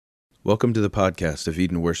Welcome to the podcast of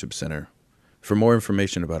Eden Worship Center. For more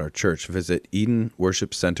information about our church, visit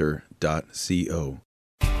edenworshipcenter.co.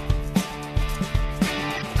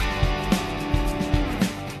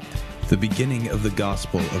 The beginning of the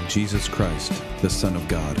gospel of Jesus Christ, the Son of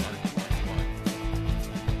God.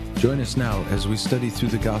 Join us now as we study through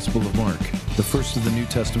the Gospel of Mark, the first of the New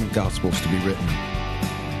Testament Gospels to be written.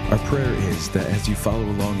 Our prayer is that as you follow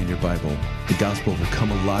along in your Bible, the gospel will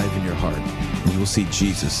come alive in your heart, and you will see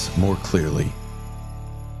Jesus more clearly.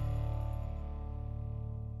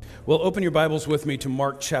 Well, open your Bibles with me to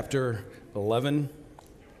Mark chapter 11.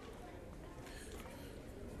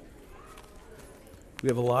 We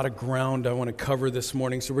have a lot of ground I want to cover this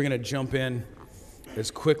morning, so we're going to jump in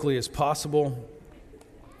as quickly as possible.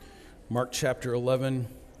 Mark chapter 11.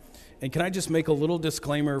 And can I just make a little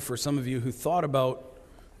disclaimer for some of you who thought about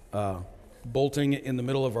bolting in the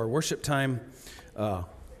middle of our worship time?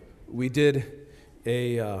 We did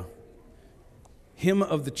a hymn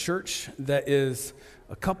of the church that is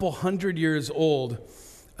a couple hundred years old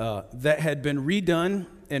that had been redone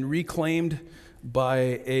and reclaimed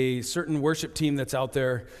by a certain worship team that's out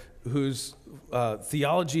there whose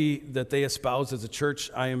theology that they espouse as a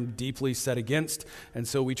church I am deeply set against, and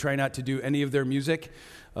so we try not to do any of their music.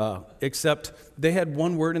 Except they had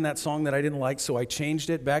one word in that song that I didn't like, so I changed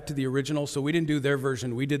it back to the original. So we didn't do their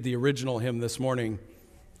version. We did the original hymn this morning.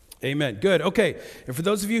 Amen. Good. Okay. And for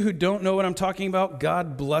those of you who don't know what I'm talking about,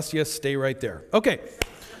 God bless you. Stay right there. Okay.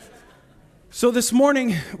 So this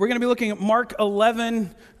morning, we're going to be looking at Mark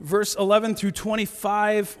 11, verse 11 through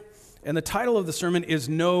 25. And the title of the sermon is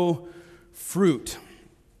No Fruit.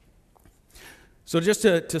 So just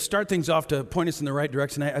to start things off, to point us in the right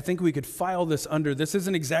direction, I think we could file this under. This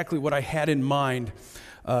isn't exactly what I had in mind.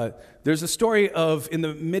 There's a story of, in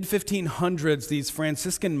the mid-1500s, these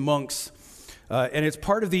Franciscan monks, and it's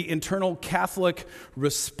part of the internal Catholic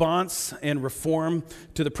response and reform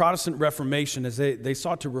to the Protestant Reformation as they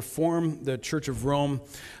sought to reform the Church of Rome.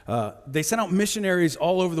 They sent out missionaries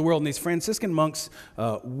all over the world, and these Franciscan monks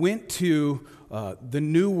went to the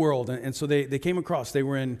New World, and so they came across. They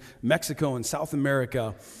were in Mexico and South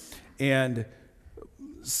America, and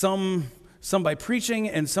some by preaching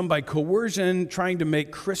and some by coercion, trying to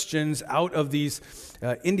make Christians out of these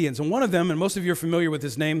Indians. And one of them, and most of you are familiar with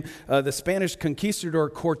his name, the Spanish conquistador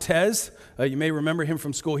Cortez. You may remember him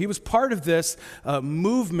from school. He was part of this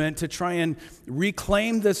movement to try and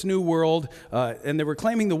reclaim this new world, and they were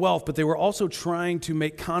claiming the wealth, but they were also trying to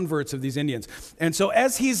make converts of these Indians. And so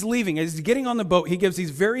as he's leaving, as he's getting on the boat, he gives these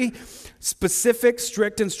very specific,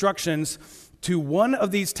 strict instructions to one of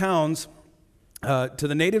these towns, to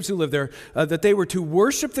the natives who lived there, that they were to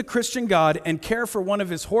worship the Christian God and care for one of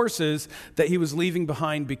his horses that he was leaving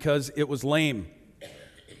behind because it was lame.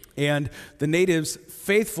 And the natives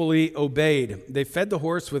faithfully obeyed. They fed the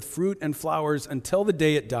horse with fruit and flowers until the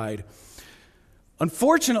day it died.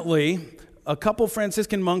 Unfortunately, a couple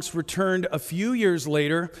Franciscan monks returned a few years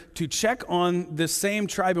later to check on this same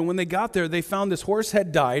tribe, and when they got there, they found this horse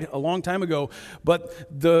had died a long time ago,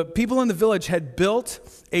 but the people in the village had built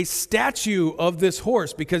a statue of this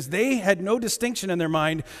horse because they had no distinction in their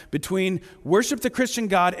mind between worship the Christian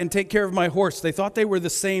God and take care of my horse. They thought they were the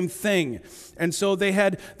same thing. And so they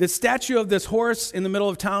had this statue of this horse in the middle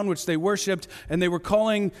of town, which they worshiped, and they were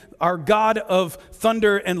calling our God of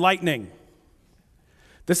thunder and lightning.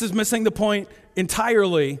 This is missing the point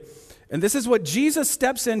entirely. And this is what Jesus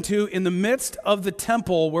steps into in the midst of the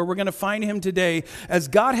temple where we're going to find him today, as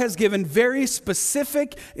God has given very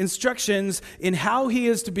specific instructions in how he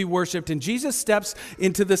is to be worshiped. And Jesus steps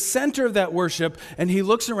into the center of that worship, and he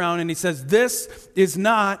looks around and he says, this is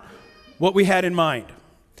not what we had in mind.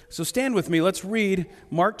 So stand with me. Let's read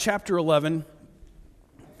Mark chapter 11.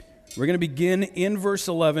 We're going to begin in verse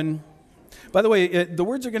 11. By the way, the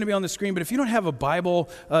words are going to be on the screen, but if you don't have a Bible,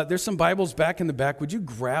 there's some Bibles back in the back. Would you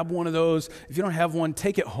grab one of those? If you don't have one,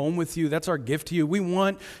 take it home with you. That's our gift to you. We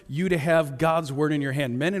want you to have God's Word in your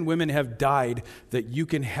hand. Men and women have died that you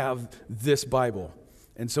can have this Bible.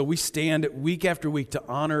 And so we stand week after week to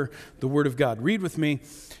honor the Word of God. Read with me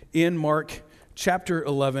in Mark chapter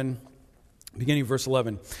 11, beginning verse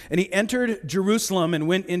 11. And he entered Jerusalem and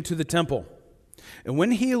went into the temple. And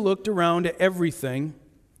when he looked around at everything,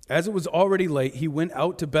 as it was already late, he went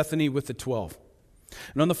out to Bethany with the 12.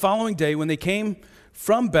 And on the following day, when they came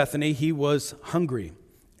from Bethany, he was hungry.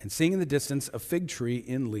 And seeing in the distance a fig tree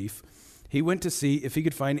in leaf, he went to see if he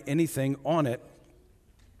could find anything on it.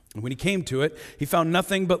 And when he came to it, he found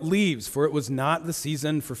nothing but leaves, for it was not the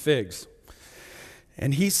season for figs.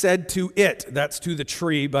 And he said to it, that's to the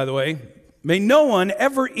tree, by the way, may no one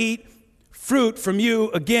ever eat fruit from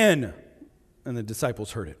you again. And the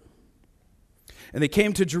disciples heard it. And they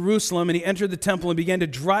came to Jerusalem, and he entered the temple and began to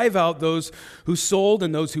drive out those who sold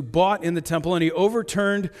and those who bought in the temple. And he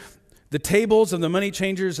overturned the tables of the money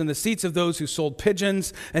changers and the seats of those who sold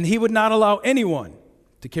pigeons, and he would not allow anyone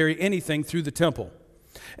to carry anything through the temple.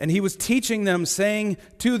 And he was teaching them, saying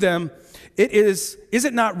to them, is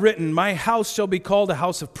it not written, my house shall be called a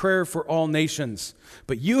house of prayer for all nations,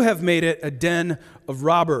 but you have made it a den of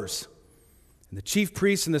robbers. And the chief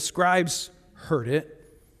priests and the scribes heard it,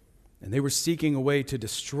 and they were seeking a way to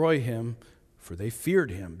destroy him, for they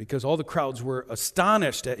feared him, because all the crowds were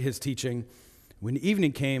astonished at his teaching. When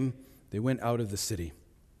evening came, they went out of the city.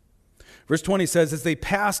 Verse 20 says, as they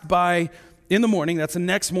passed by in the morning, that's the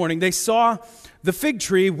next morning, they saw the fig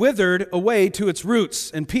tree withered away to its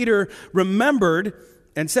roots. And Peter remembered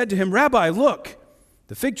and said to him, Rabbi, look,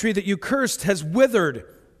 the fig tree that you cursed has withered.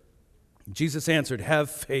 And Jesus answered, have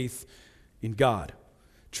faith in God.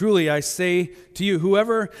 Truly, I say to you,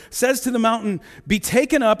 whoever says to the mountain, be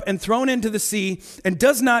taken up and thrown into the sea, and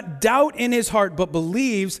does not doubt in his heart, but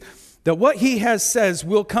believes that what he has says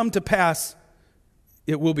will come to pass,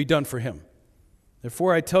 it will be done for him.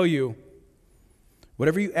 Therefore, I tell you,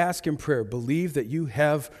 whatever you ask in prayer, believe that you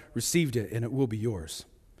have received it, and it will be yours.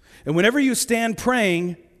 And whenever you stand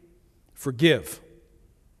praying, forgive.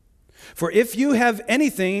 For if you have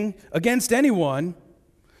anything against anyone,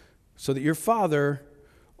 so that your Father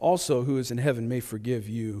also who is in heaven may forgive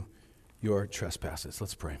you your trespasses.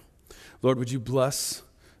 Let's pray. Lord, would you bless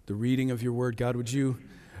the reading of your word? God, would you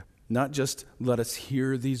not just let us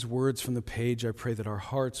hear these words from the page? I pray that our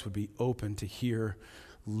hearts would be open to hear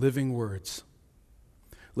living words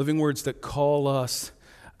that call us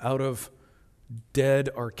out of dead,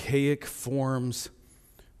 archaic forms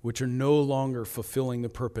which are no longer fulfilling the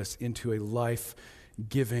purpose into a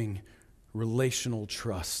life-giving, relational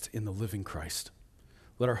trust in the living Christ.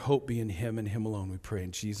 Let our hope be in him and him alone, we pray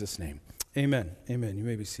in Jesus' name. Amen. Amen. You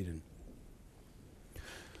may be seated.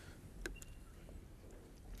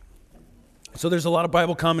 So there's a lot of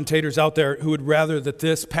Bible commentators out there who would rather that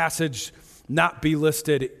this passage not be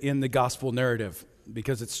listed in the gospel narrative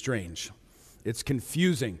because it's strange. It's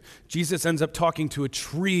confusing. Jesus ends up talking to a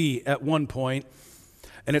tree at one point,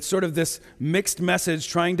 and it's sort of this mixed message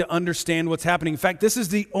trying to understand what's happening. In fact, this is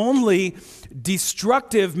the only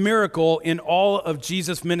destructive miracle in all of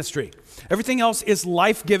Jesus' ministry. Everything else is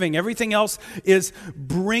life-giving. Everything else is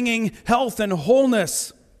bringing health and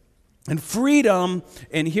wholeness and freedom.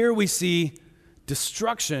 And here we see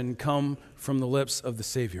destruction come from the lips of the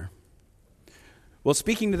Savior. Well,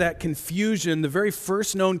 speaking to that confusion, the very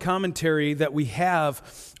first known commentary that we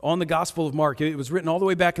have on the Gospel of Mark, it was written all the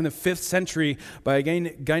way back in the 5th century by a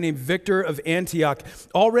guy named Victor of Antioch,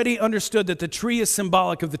 already understood that the tree is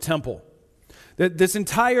symbolic of the temple. That this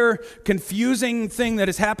entire confusing thing that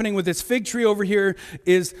is happening with this fig tree over here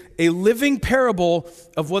is a living parable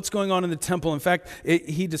of what's going on in the temple. In fact,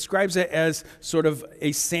 he describes it as sort of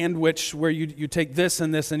a sandwich where you take this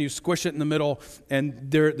and you squish it in the middle, and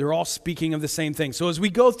they're all speaking of the same thing. So as we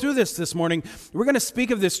go through this morning, we're going to speak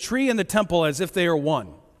of this tree and the temple as if they are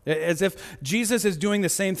one, as if Jesus is doing the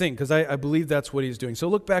same thing, because I believe that's what he's doing. So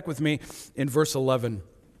look back with me in verse 11.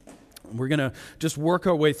 We're going to just work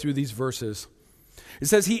our way through these verses. It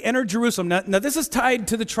says he entered Jerusalem. Now this is tied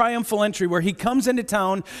to the triumphal entry where he comes into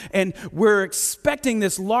town, and we're expecting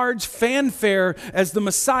this large fanfare as the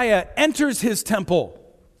Messiah enters his temple.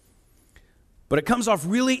 But it comes off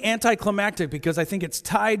really anticlimactic because I think it's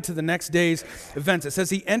tied to the next day's events. It says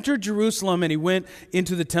he entered Jerusalem and he went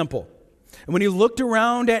into the temple. And when he looked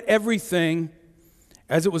around at everything,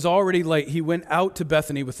 as it was already late, he went out to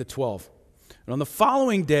Bethany with the 12. And on the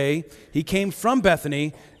following day, he came from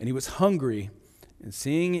Bethany and he was hungry. And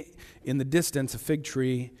seeing in the distance a fig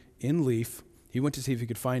tree in leaf, he went to see if he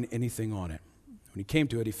could find anything on it. When he came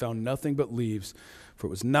to it, he found nothing but leaves, for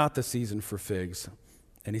it was not the season for figs.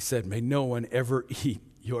 And he said, may no one ever eat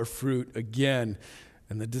your fruit again.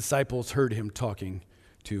 And the disciples heard him talking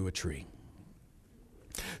to a tree.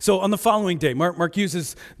 So on the following day, Mark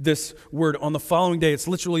uses this word, on the following day. It's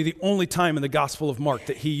literally the only time in the Gospel of Mark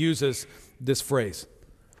that he uses this phrase.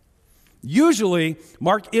 Usually,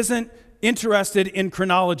 Mark isn't interested in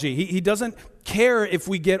chronology. He doesn't care if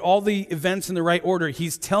we get all the events in the right order.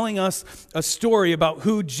 He's telling us a story about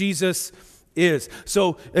who Jesus is.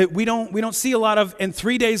 So we don't see a lot of, and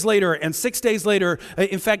 3 days later, and 6 days later.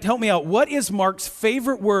 In fact, help me out. What is Mark's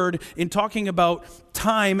favorite word in talking about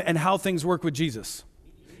time and how things work with Jesus?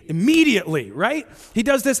 Immediately, right? He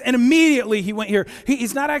does this, and immediately he went here.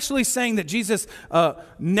 He's not actually saying that Jesus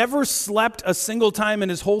never slept a single time in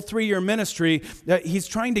his whole 3-year ministry. He's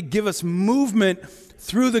trying to give us movement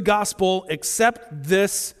through the gospel, except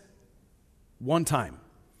this one time,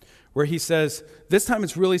 where he says, this time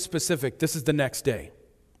it's really specific. This is the next day.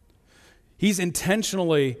 He's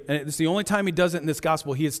intentionally, and it's the only time he does it in this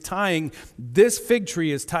gospel, he is tying, this fig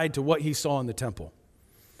tree is tied to what he saw in the temple.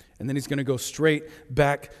 And then he's going to go straight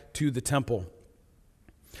back to the temple.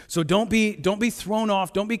 So don't be thrown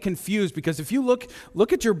off, don't be confused, because if you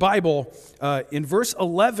look at your Bible, in verse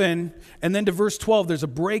 11 and then to verse 12, there's a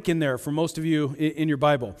break in there for most of you in your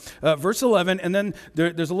Bible. Verse 11, and then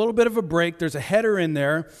there's a little bit of a break. There's a header in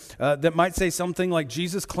there that might say something like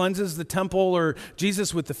Jesus cleanses the temple or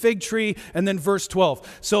Jesus with the fig tree, and then verse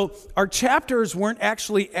 12. So our chapters weren't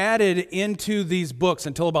actually added into these books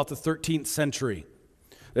until about the 13th century.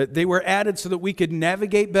 They were added so that we could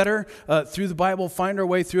navigate better through the Bible, find our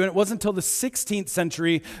way through. And it wasn't until the 16th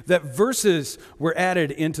century that verses were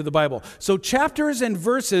added into the Bible. So chapters and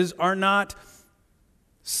verses are not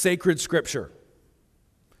sacred scripture.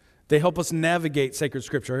 They help us navigate sacred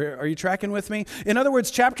scripture. Are you tracking with me? In other words,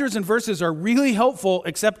 chapters and verses are really helpful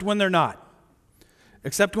except when they're not.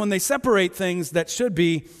 Except when they separate things that should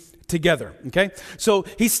be together, okay? So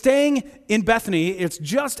he's staying in Bethany. It's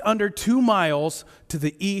just under 2 miles to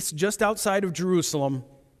the east, just outside of Jerusalem.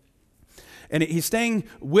 And he's staying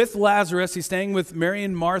with Lazarus. He's staying with Mary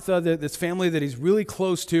and Martha, this family that he's really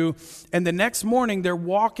close to. And the next morning, they're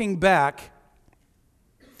walking back.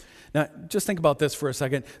 Now, just think about this for a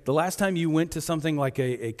second. The last time you went to something like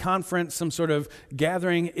a conference, some sort of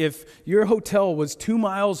gathering, if your hotel was 2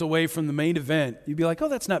 miles away from the main event, you'd be like, oh,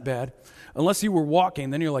 that's not bad. Unless you were walking,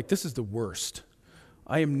 then you're like, this is the worst.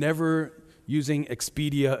 I am never using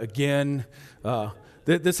Expedia again.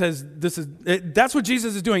 That's what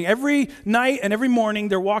Jesus is doing. Every night and every morning,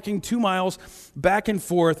 they're walking 2 miles back and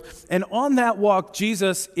forth. And on that walk,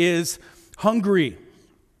 Jesus is hungry.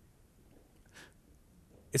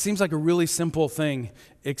 It seems like a really simple thing,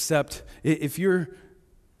 except if you're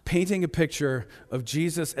painting a picture of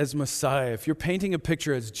Jesus as Messiah, if you're painting a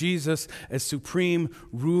picture as Jesus as supreme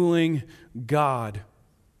ruling God,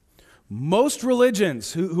 most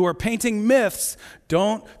religions who are painting myths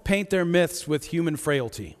don't paint their myths with human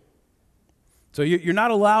frailty. So you're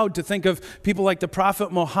not allowed to think of people like the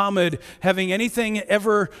Prophet Muhammad having anything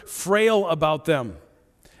ever frail about them.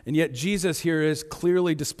 And yet Jesus here is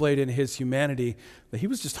clearly displayed in his humanity that he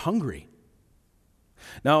was just hungry.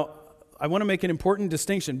 Now, I want to make an important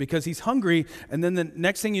distinction because he's hungry, and then the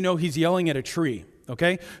next thing you know, he's yelling at a tree,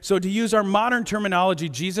 okay? So to use our modern terminology,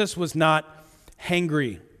 Jesus was not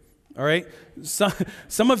hangry, all right?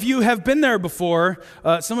 Some of you have been there before.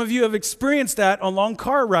 Some of you have experienced that on long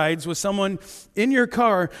car rides with someone in your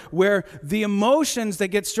car where the emotions that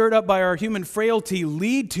get stirred up by our human frailty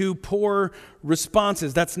lead to poor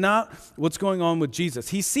responses. That's not what's going on with Jesus.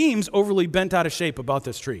 He seems overly bent out of shape about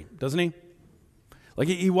this tree, doesn't he? Like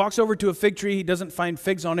he walks over to a fig tree, he doesn't find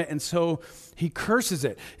figs on it, and so he curses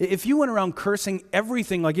it. If you went around cursing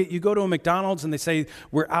everything, like you go to a McDonald's and they say,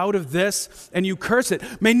 we're out of this, and you curse it.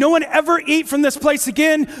 May no one ever eat from this place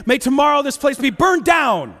again. May tomorrow this place be burned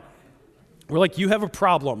down. We're like, you have a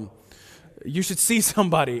problem. You should see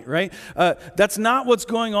somebody, right? That's not what's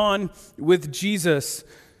going on with Jesus.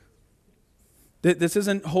 This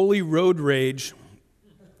isn't holy road rage.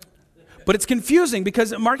 But it's confusing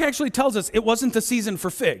because Mark actually tells us it wasn't the season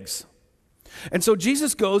for figs. And so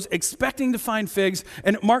Jesus goes expecting to find figs,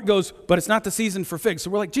 and Mark goes, but it's not the season for figs.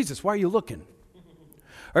 So we're like, Jesus, why are you looking?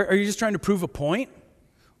 Are you just trying to prove a point?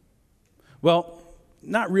 Well,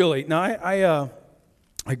 not really. Now,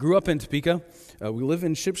 I grew up in Topeka. We live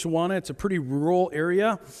in Shipshewana. It's a pretty rural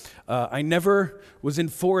area. I never was in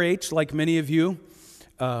 4-H like many of you.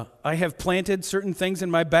 I have planted certain things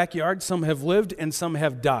in my backyard. Some have lived and some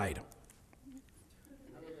have died.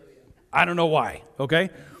 I don't know why, okay?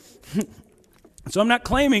 So I'm not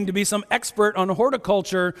claiming to be some expert on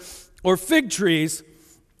horticulture or fig trees.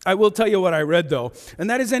 I will tell you what I read, though, and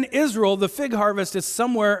that is in Israel, the fig harvest is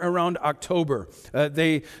somewhere around October.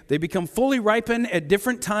 They become fully ripen at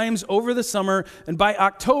different times over the summer, and by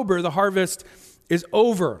October, the harvest is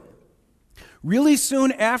over. Really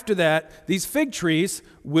soon after that, these fig trees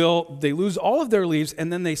they lose all of their leaves,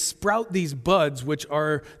 and then they sprout these buds, which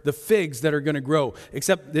are the figs that are going to grow,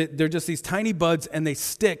 except they're just these tiny buds, and they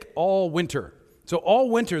stick all winter. So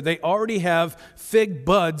all winter, they already have fig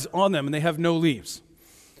buds on them, and they have no leaves.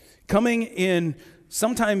 Coming in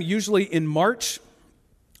sometime, usually in March,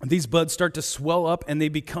 these buds start to swell up and they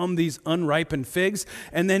become these unripened figs.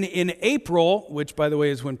 And then in April, which by the way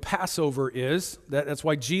is when Passover is, that's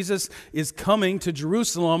why Jesus is coming to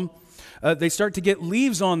Jerusalem, they start to get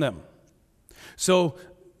leaves on them. So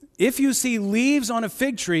if you see leaves on a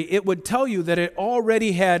fig tree, it would tell you that it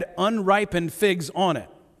already had unripened figs on it.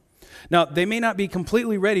 Now, they may not be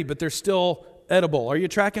completely ready, but they're still edible. Are you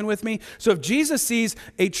tracking with me? So if Jesus sees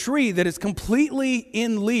a tree that is completely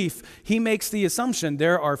in leaf, he makes the assumption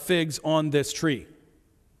there are figs on this tree.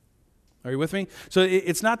 Are you with me? So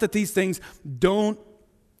it's not that these things don't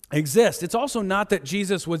exist. It's also not that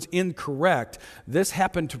Jesus was incorrect. This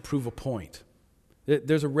happened to prove a point.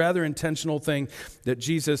 There's a rather intentional thing that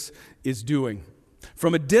Jesus is doing.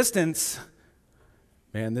 From a distance,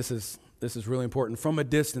 man, this is really important. From a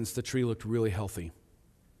distance, the tree looked really healthy.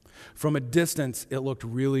 From a distance, it looked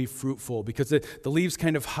really fruitful because the leaves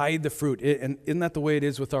kind of hide the fruit. And isn't that the way it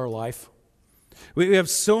is with our life? We have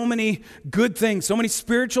so many good things, so many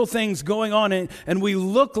spiritual things going on, and we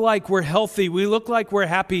look like we're healthy. We look like we're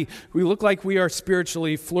happy. We look like we are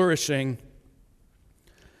spiritually flourishing.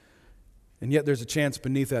 And yet there's a chance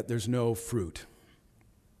beneath that there's no fruit.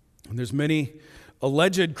 And there's many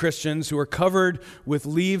alleged Christians who are covered with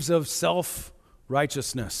leaves of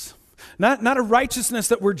self-righteousness. Not a righteousness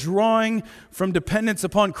that we're drawing from dependence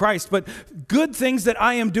upon Christ, but good things that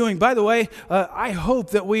I am doing. By the way, I hope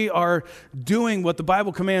that we are doing what the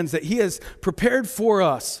Bible commands, that he has prepared for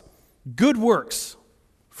us good works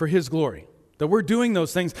for his glory, that we're doing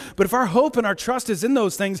those things. But if our hope and our trust is in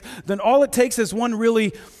those things, then all it takes is one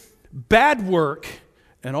really bad work,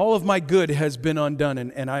 and all of my good has been undone,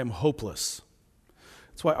 and I am hopeless.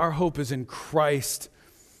 That's why our hope is in Christ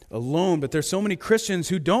alone. But there's so many Christians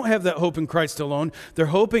who don't have that hope in Christ alone. They're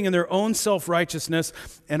hoping in their own self-righteousness,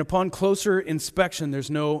 and upon closer inspection,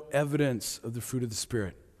 there's no evidence of the fruit of the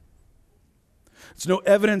Spirit. There's no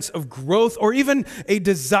evidence of growth or even a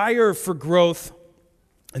desire for growth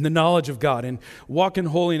in the knowledge of God and walk in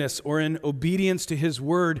holiness or in obedience to his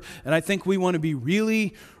word. And I think we want to be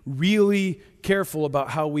really, really careful about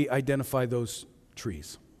how we identify those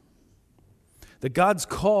trees. That God's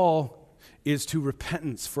call is to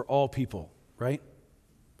repentance for all people, right?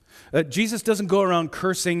 Jesus doesn't go around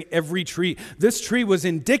cursing every tree. This tree was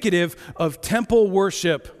indicative of temple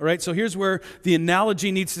worship, right? So here's where the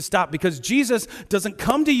analogy needs to stop, because Jesus doesn't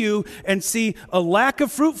come to you and see a lack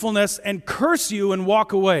of fruitfulness and curse you and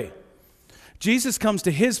walk away. Jesus comes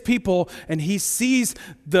to his people and he sees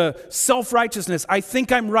the self-righteousness. I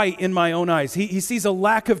think I'm right in my own eyes. He sees a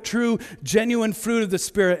lack of true, genuine fruit of the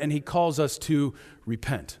Spirit, and he calls us to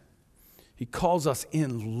repent. He calls us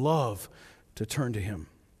in love to turn to him.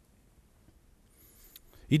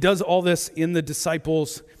 He does all this in the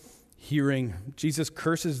disciples' hearing. Jesus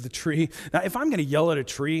curses the tree. Now, if I'm going to yell at a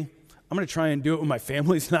tree, I'm going to try and do it when my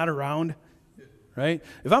family's not around, right?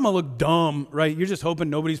 If I'm going to look dumb, right, you're just hoping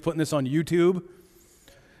nobody's putting this on YouTube.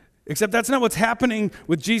 Except that's not what's happening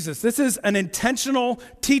with Jesus. This is an intentional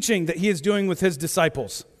teaching that he is doing with his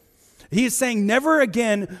disciples. He is saying, never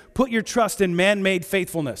again put your trust in man-made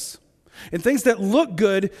faithfulness, in things that look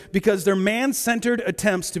good because they're man-centered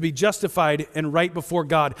attempts to be justified and right before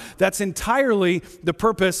God. That's entirely the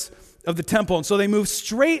purpose of the temple. And so they move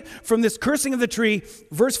straight from this cursing of the tree,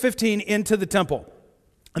 verse 15, into the temple.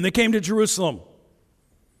 And they came to Jerusalem.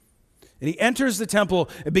 And he enters the temple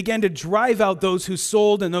and began to drive out those who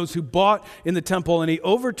sold and those who bought in the temple. And he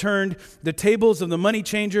overturned the tables of the money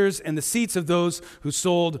changers and the seats of those who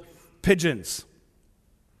sold pigeons.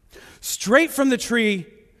 Straight from the tree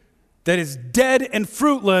that is dead and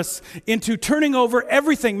fruitless into turning over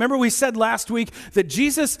everything. Remember we said last week that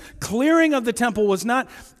Jesus' clearing of the temple was not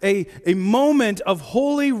a moment of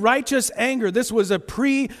holy, righteous anger. This was a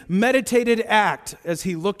premeditated act as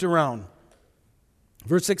he looked around.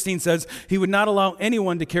 Verse 16 says, he would not allow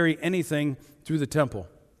anyone to carry anything through the temple.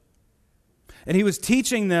 And he was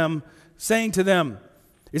teaching them, saying to them,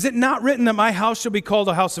 is it not written that my house shall be called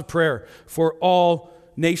a house of prayer for all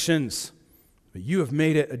nations? But you have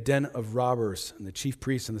made it a den of robbers. And the chief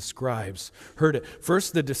priests and the scribes heard it.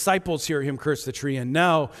 First, the disciples hear him curse the tree, and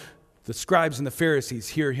now the scribes and the Pharisees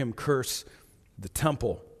hear him curse the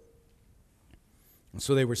temple. And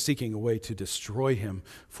so they were seeking a way to destroy him,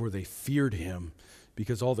 for they feared him,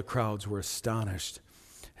 because all the crowds were astonished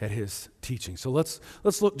at his teaching. So let's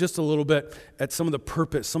look just a little bit at some of the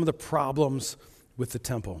purpose, some of the problems with the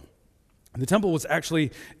temple. The temple was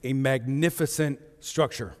actually a magnificent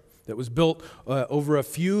structure that was built over a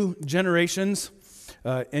few generations.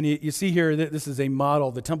 And you see here that this is a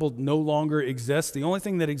model. The temple no longer exists. The only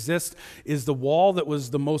thing that exists is the wall that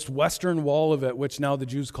was the most western wall of it, which now the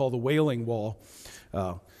Jews call the Wailing Wall.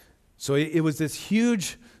 So it was this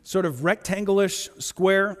huge sort of rectangular-ish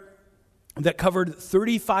square that covered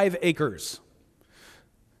 35 acres.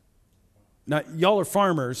 Now, y'all are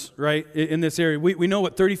farmers, right, in this area. We know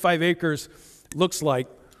what 35 acres looks like.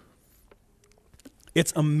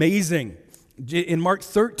 It's amazing. In Mark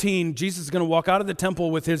 13, Jesus is going to walk out of the temple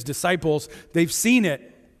with his disciples. They've seen it.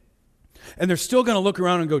 And they're still going to look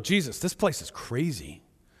around and go, Jesus, this place is crazy.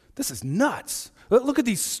 This is nuts. Look at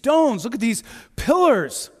these stones. Look at these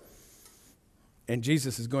pillars. And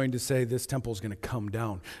Jesus is going to say this temple is going to come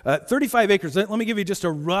down. 35 acres. Let me give you just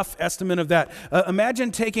a rough estimate of that.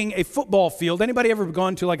 Imagine taking a football field. Anybody ever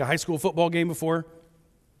gone to like a high school football game before?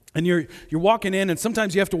 And you're walking in, and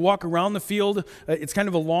sometimes you have to walk around the field. It's kind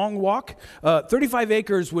of a long walk. 35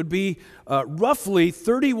 acres would be roughly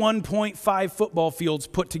 31.5 football fields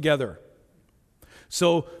put together.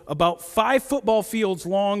 So about 5 football fields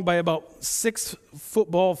long by about 6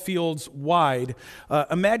 football fields wide.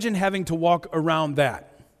 Imagine having to walk around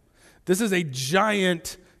that. This is a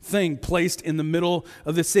giant thing placed in the middle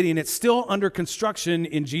of the city, and it's still under construction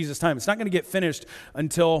in Jesus' time. It's not going to get finished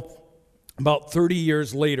until about 30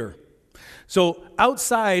 years later. So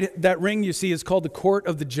outside that ring you see is called the Court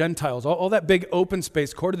of the Gentiles, all that big open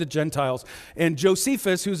space, Court of the Gentiles. And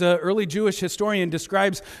Josephus, who's an early Jewish historian,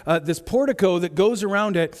 describes this portico that goes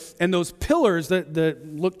around it and those pillars that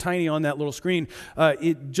look tiny on that little screen.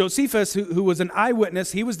 Josephus, who was an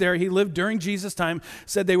eyewitness, he was there, he lived during Jesus' time,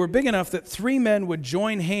 said they were big enough that 3 men would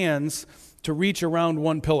join hands to reach around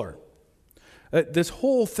one pillar. This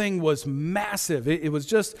whole thing was massive. It was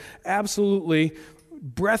just absolutely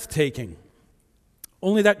breathtaking.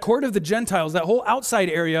 Only that Court of the Gentiles, that whole outside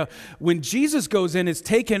area, when Jesus goes in, is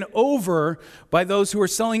taken over by those who are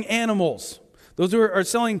selling animals. Those who are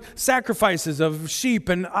selling sacrifices of sheep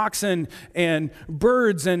and oxen and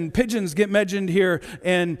birds and pigeons get mentioned here,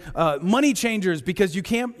 and money changers, because you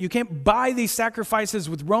can't buy these sacrifices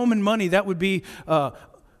with Roman money. That would be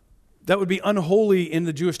unholy in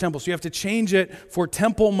the Jewish temple. So you have to change it for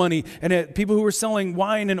temple money. And people who were selling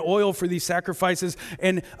wine and oil for these sacrifices.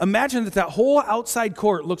 And imagine that whole outside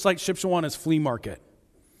court looks like Shipshawana's flea market.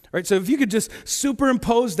 Right? So if you could just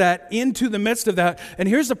superimpose that into the midst of that. And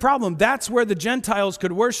here's the problem. That's where the Gentiles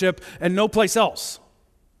could worship and no place else.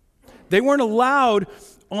 They weren't allowed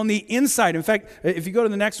on the inside. In fact, if you go to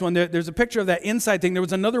the next one, there's a picture of that inside thing. There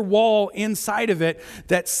was another wall inside of it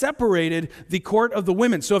that separated the court of the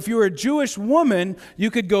women. So if you were a Jewish woman, you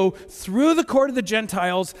could go through the court of the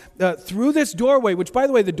Gentiles, through this doorway, which, by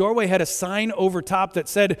the way, the doorway had a sign over top that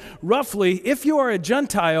said, roughly, if you are a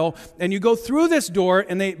Gentile and you go through this door,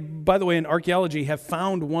 and they, by the way, in archaeology have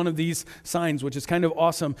found one of these signs, which is kind of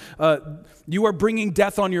awesome, you are bringing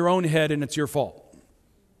death on your own head and it's your fault.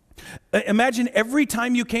 Imagine every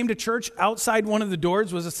time you came to church, outside one of the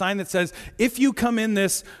doors was a sign that says, if you come in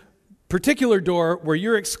this particular door where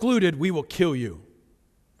you're excluded, we will kill you.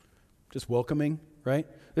 Just welcoming, right?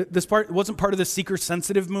 This part wasn't part of the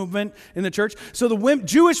seeker-sensitive movement in the church. So the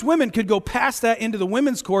Jewish women could go past that into the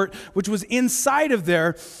women's court, which was inside of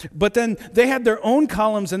there, but then they had their own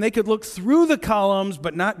columns, and they could look through the columns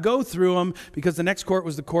but not go through them, because the next court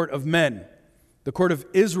was the court of men. The court of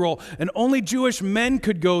Israel, and only Jewish men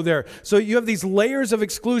could go there. So you have these layers of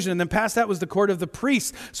exclusion, and then past that was the court of the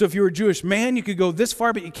priests. So if you were a Jewish man, you could go this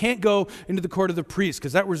far, but you can't go into the court of the priests,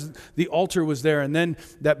 because that was the altar was there, and then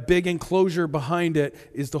that big enclosure behind it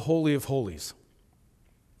is the Holy of Holies.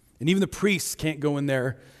 And even the priests can't go in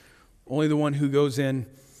there, only the one who goes in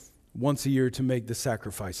once a year to make the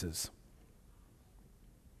sacrifices.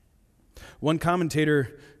 One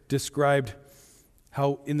commentator described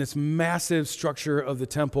how in this massive structure of the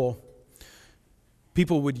temple,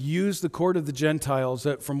 people would use the court of the Gentiles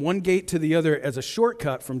from one gate to the other as a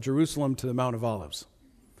shortcut from Jerusalem to the Mount of Olives.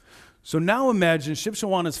 So now imagine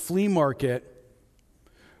Shipshawana's flea market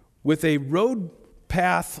with a road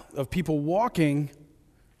path of people walking,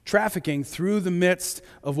 trafficking through the midst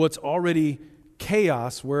of what's already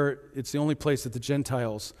chaos, where it's the only place that the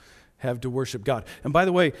Gentiles have to worship God. And by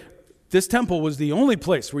the way, this temple was the only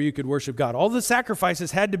place where you could worship God. All the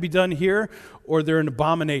sacrifices had to be done here, or they're an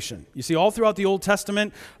abomination. You see, all throughout the Old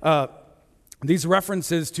Testament, these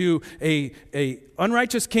references to a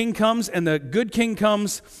unrighteous king comes, and the good king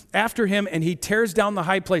comes after him, and he tears down the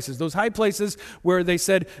high places. Those high places where they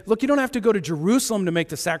said, look, you don't have to go to Jerusalem to make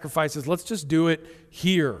the sacrifices. Let's just do it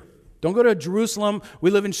here. Don't go to Jerusalem.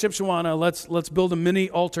 We live in Shipshawana. Let's build a mini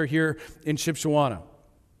altar here in Shipshawana.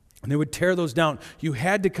 And they would tear those down. You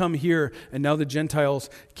had to come here, and now the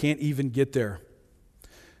Gentiles can't even get there.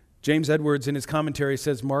 James Edwards, in his commentary,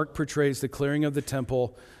 says Mark portrays the clearing of the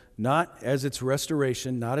temple not as its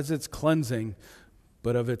restoration, not as its cleansing,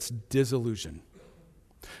 but of its dissolution.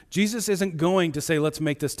 Jesus isn't going to say, let's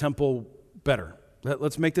make this temple better.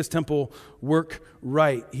 Let's make this temple work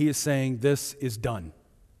right. He is saying, this is done.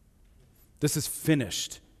 This is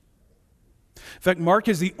finished. In fact, Mark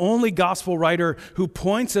is the only gospel writer who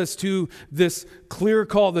points us to this clear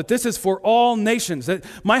call that this is for all nations, that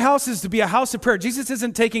my house is to be a house of prayer. Jesus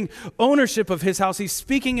isn't taking ownership of his house. He's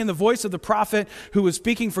speaking in the voice of the prophet who was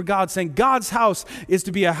speaking for God, saying God's house is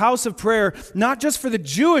to be a house of prayer, not just for the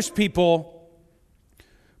Jewish people,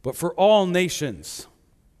 but for all nations.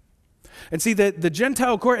 And see, the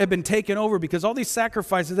Gentile court had been taken over because all these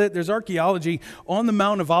sacrifices, there's archaeology on the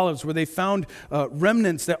Mount of Olives where they found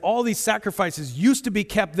remnants that all these sacrifices used to be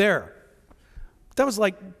kept there. That was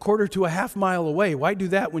like quarter to a half mile away. Why do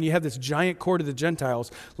that when you have this giant court of the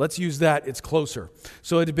Gentiles? Let's use that. It's closer.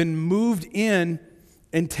 So it had been moved in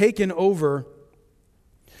and taken over.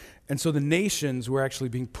 And so the nations were actually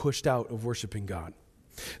being pushed out of worshiping God.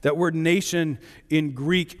 That word nation in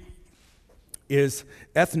Greek is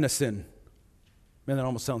ethnosin. Man, that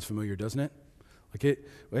almost sounds familiar, doesn't it?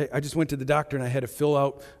 I just went to the doctor and I had to fill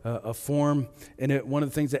out a form, and one of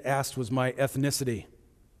the things it asked was my ethnicity.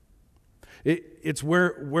 It's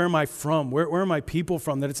where am I from? Where are my people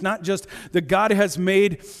from? That it's not just that God has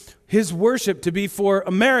made his worship to be for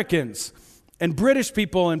Americans and British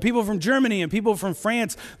people and people from Germany and people from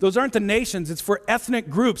France. Those aren't the nations. It's for ethnic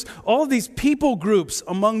groups. All of these people groups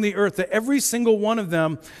among the earth, that every single one of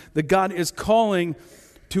them that God is calling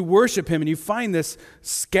to worship him. And you find this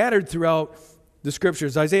scattered throughout the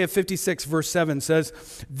scriptures. Isaiah 56 verse 7 says,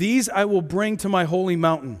 "These I will bring to my holy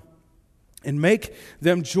mountain and make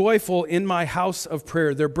them joyful in my house of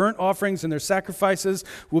prayer. Their burnt offerings and their sacrifices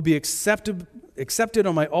will be accepted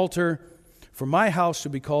on my altar, for my house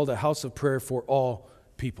should be called a house of prayer for all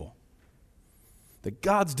people." That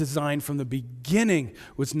God's design from the beginning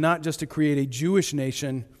was not just to create a Jewish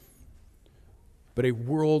nation, but a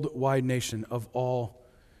worldwide nation of all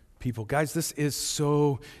people. Guys, this is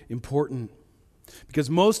so important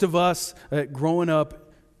because most of us growing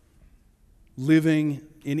up living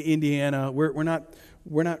in Indiana, we're not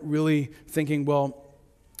really thinking, well,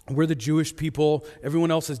 we're the Jewish people,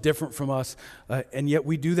 everyone else is different from us, and yet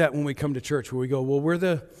we do that when we come to church, where we go, well, we're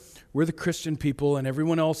the Christian people and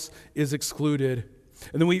everyone else is excluded.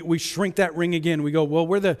 And then we shrink that ring again. We go, well,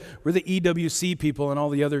 we're the EWC people and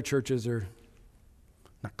all the other churches are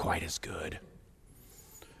not quite as good.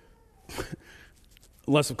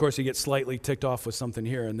 Unless, of course, you get slightly ticked off with something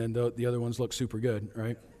here, and then the other ones look super good,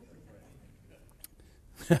 right?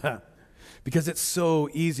 Because it's so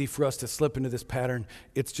easy for us to slip into this pattern.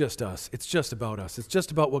 It's just us. It's just about us. It's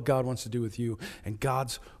just about what God wants to do with you. And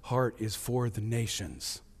God's heart is for the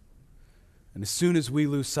nations. And as soon as we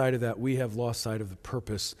lose sight of that, we have lost sight of the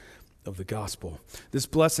purpose of the gospel. This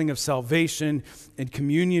blessing of salvation and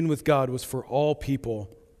communion with God was for all people.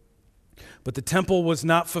 But the temple was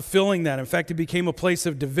not fulfilling that. In fact, it became a place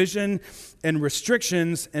of division and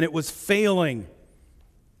restrictions, and it was failing.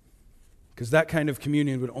 Because that kind of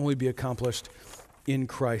communion would only be accomplished in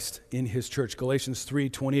Christ, in his church. Galatians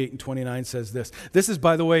 3:28 and 29 says this. This is,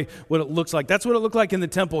 by the way, what it looks like. That's what it looked like in the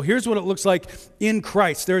temple. Here's what it looks like in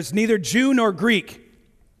Christ. There's neither Jew nor Greek.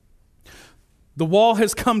 The wall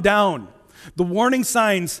has come down. The warning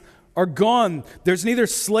signs are gone. There's neither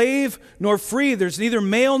slave nor free. There's neither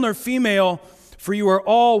male nor female, for you are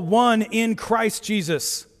all one in Christ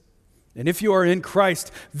Jesus. And if you are in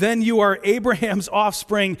Christ, then you are Abraham's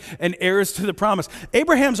offspring and heirs to the promise.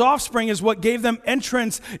 Abraham's offspring is what gave them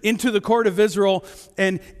entrance into the court of Israel,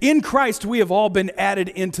 and in Christ we have all been added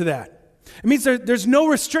into that. It means there's no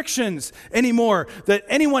restrictions anymore, that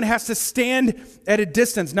anyone has to stand at a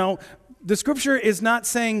distance. Now, the scripture is not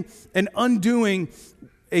saying an undoing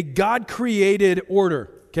a God-created order,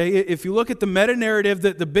 okay? If you look at the meta-narrative,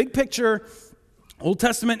 the big picture, Old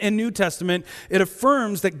Testament and New Testament, it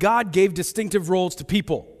affirms that God gave distinctive roles to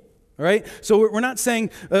people, all right? So we're not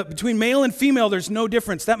saying between male and female there's no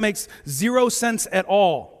difference. That makes zero sense at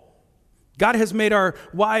all. God has made our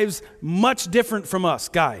wives much different from us,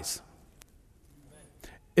 guys.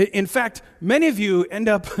 In fact, many of you end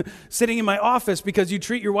up sitting in my office because you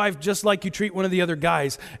treat your wife just like you treat one of the other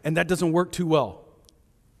guys, and that doesn't work too well.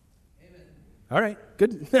 All right,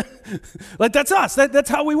 good. Like that's us. That's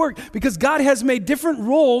how we work. Because God has made different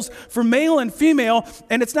roles for male and female,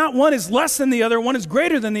 and it's not one is less than the other, one is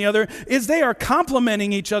greater than the other, is they are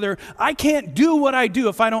complementing each other. I can't do what I do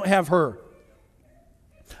if I don't have her.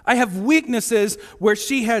 I have weaknesses where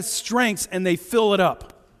she has strengths, and they fill it up.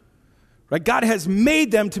 Right? God has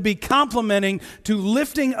made them to be complementing, to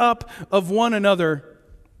lifting up of one another.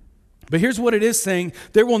 But here's what it is saying.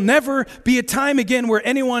 There will never be a time again where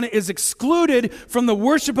anyone is excluded from the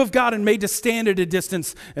worship of God and made to stand at a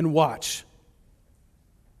distance and watch.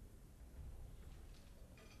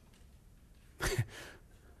 I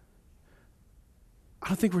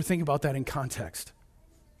don't think we're thinking about that in context.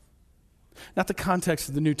 Not the context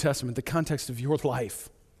of the New Testament, the context of your life,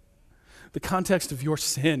 the context of your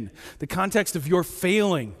sin, the context of your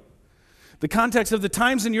failing, the context of the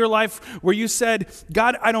times in your life where you said,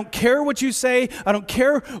 God, I don't care what you say. I don't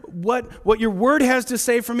care what your word has to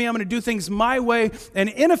say for me. I'm going to do things my way. And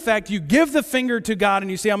in effect, you give the finger to God and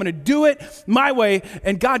you say, I'm going to do it my way.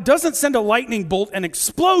 And God doesn't send a lightning bolt and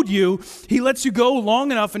explode you. He lets you go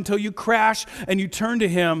long enough until you crash and you turn to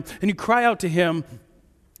him and you cry out to him.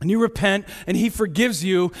 And you repent, and he forgives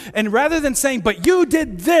you. And rather than saying, but you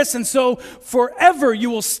did this, and so forever you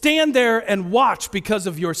will stand there and watch because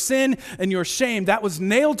of your sin and your shame, that was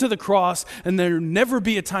nailed to the cross, and there will never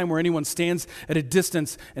be a time where anyone stands at a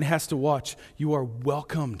distance and has to watch. You are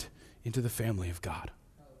welcomed into the family of God.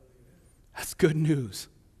 That's good news.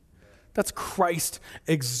 That's Christ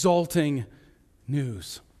exalting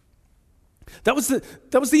news. That was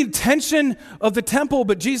the intention of the temple,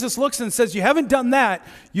 but Jesus looks and says, you haven't done that.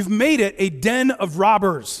 You've made it a den of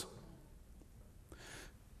robbers.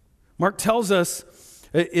 Mark tells us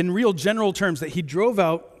in real general terms that he drove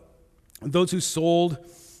out those who sold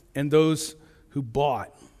and those who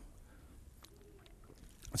bought.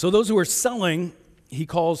 So those who were selling, he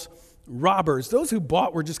calls robbers. Those who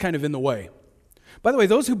bought were just kind of in the way. By the way,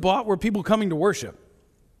 those who bought were people coming to worship.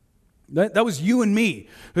 That was you and me.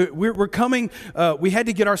 We're coming. We had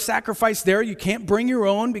to get our sacrifice there. You can't bring your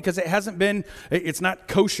own because it's not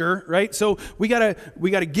kosher, right? So we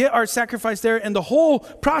gotta get our sacrifice there. And the whole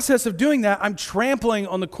process of doing that, I'm trampling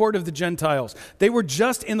on the court of the Gentiles. They were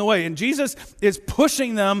just in the way. And Jesus is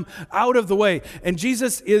pushing them out of the way. And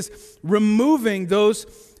Jesus is removing those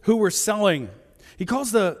who were selling. He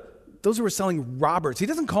calls those who were selling robbers. He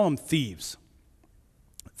doesn't call them thieves.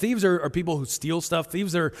 Thieves are people who steal stuff.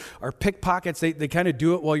 Thieves are pickpockets. They kind of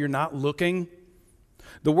do it while you're not looking.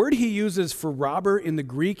 The word he uses for robber in the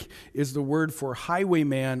Greek is the word for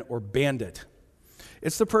highwayman or bandit.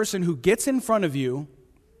 It's the person who gets in front of you.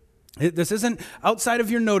 This isn't outside of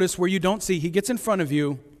your notice where you don't see. He gets in front of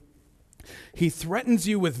you. He threatens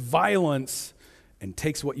you with violence and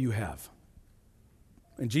takes what you have.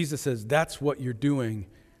 And Jesus says, that's what you're doing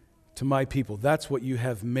to my people. That's what you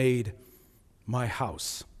have made my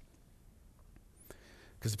house.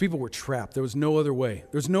 Because the people were trapped. There was no other way.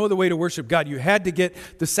 There was no other way to worship God. You had to get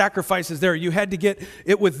the sacrifices there. You had to get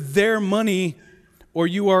it with their money, or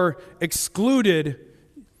you are excluded.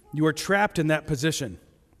 You are trapped in that position.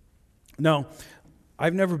 Now,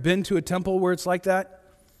 I've never been to a temple where it's like that,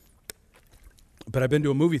 but I've been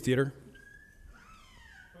to a movie theater,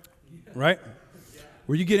 right?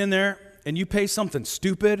 Where you get in there and you pay something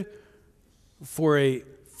stupid for a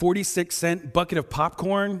 46-cent bucket of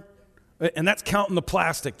popcorn, and that's counting the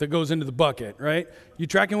plastic that goes into the bucket, right? You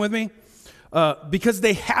tracking with me? Because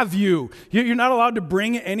they have you. You're not allowed to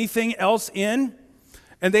bring anything else in,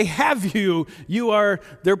 and they have you. You are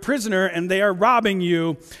their prisoner, and they are robbing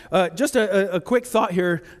you. Just a quick thought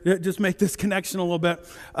here, just make this connection a little bit.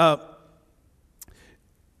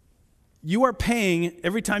 You are paying,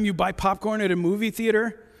 every time you buy popcorn at a movie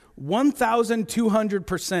theater,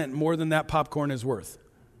 1,200% more than that popcorn is worth.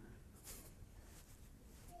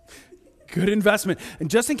 Good investment. And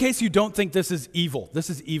just in case you don't think this is evil,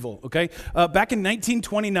 okay? Back in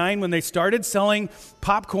 1929, when they started selling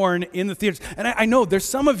popcorn in the theaters, and I know there's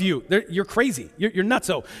some of you, you're crazy, you're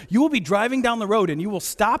nutso. You will be driving down the road and you will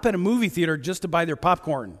stop at a movie theater just to buy their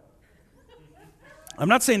popcorn. I'm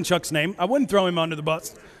not saying Chuck's name. I wouldn't throw him under the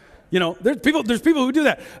bus. You know, there's people who do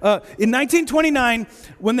that. In 1929,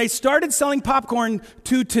 when they started selling popcorn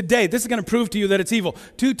to today, this is going to prove to you that it's evil.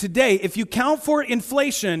 To today, if you count for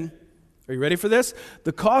inflation, are you ready for this?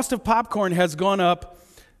 The cost of popcorn has gone up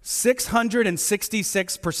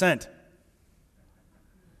 666%.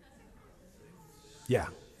 Yeah,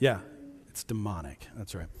 it's demonic.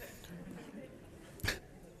 That's right.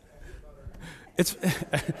 It's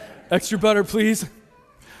extra butter, please.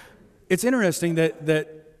 It's interesting that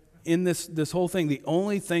in this whole thing, the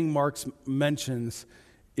only thing Mark mentions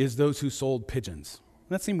is those who sold pigeons. Doesn't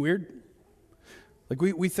that seem weird? Like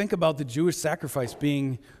we think about the Jewish sacrifice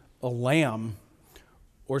being a lamb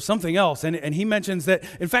or something else, and he mentions that,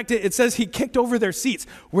 in fact, it says he kicked over their seats.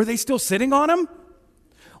 Were they still sitting on them?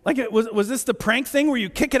 Like, was this the prank thing where you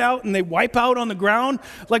kick it out and they wipe out on the ground?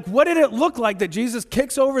 Like, what did it look like that Jesus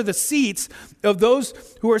kicks over the seats of those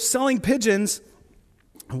who are selling pigeons?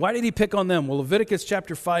 Why did he pick on them? Well, Leviticus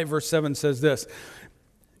chapter 5, verse 7 says this.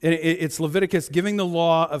 It's Leviticus giving the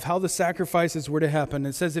law of how the sacrifices were to happen.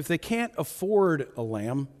 It says, if they can't afford a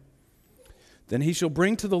lamb, then he shall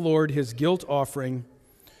bring to the Lord his guilt offering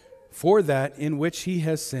for that in which he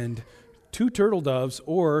has sinned, 2 turtle doves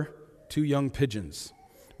or 2 young pigeons,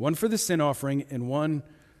 one for the sin offering and one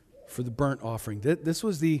for the burnt offering. This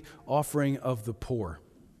was the offering of the poor.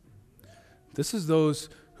 This is those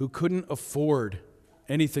who couldn't afford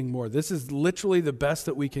anything more. This is literally the best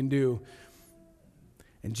that we can do.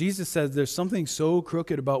 And Jesus says there's something so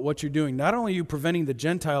crooked about what you're doing. Not only are you preventing the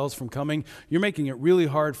Gentiles from coming, you're making it really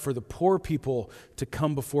hard for the poor people to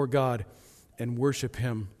come before God and worship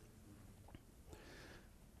Him.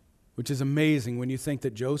 Which is amazing when you think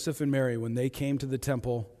that Joseph and Mary, when they came to the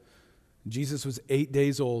temple, Jesus was 8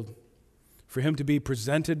 days old. For Him to be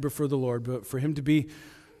presented before the Lord, but for Him to be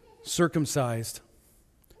circumcised,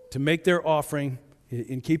 to make their offering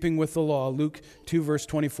in keeping with the law. Luke 2 verse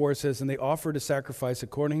 24 says, and they offered a sacrifice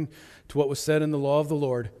according to what was said in the law of the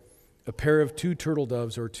Lord, a pair of 2 turtle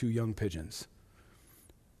doves or 2 young pigeons.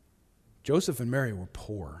 Joseph and Mary were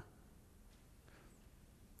poor.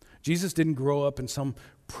 Jesus didn't grow up in some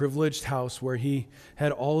privileged house where he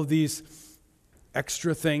had all of these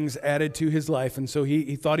extra things added to his life, and so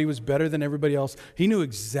he thought he was better than everybody else. He knew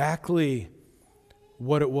exactly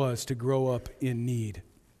what it was to grow up in need.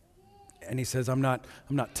 And he says, I'm not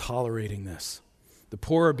tolerating this. The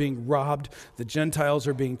poor are being robbed. The Gentiles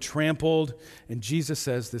are being trampled. And Jesus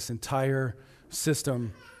says this entire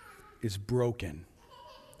system is broken.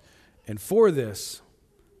 And for this,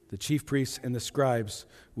 the chief priests and the scribes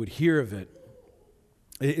would hear of it.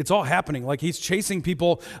 It's all happening. Like he's chasing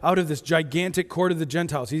people out of this gigantic court of the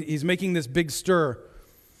Gentiles. He's making this big stir.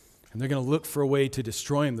 And they're going to look for a way to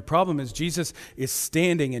destroy him. The problem is Jesus is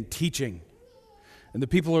standing and teaching. And the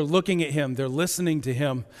people are looking at him, they're listening to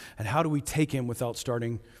him, and how do we take him without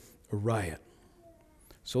starting a riot?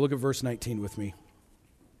 So look at verse 19 with me.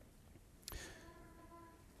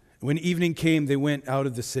 When evening came, they went out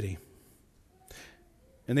of the city.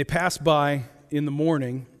 And they passed by in the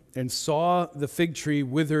morning and saw the fig tree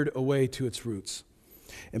withered away to its roots.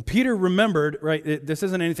 And Peter remembered, right, this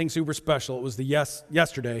isn't anything super special, it was the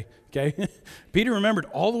yesterday, okay? Peter remembered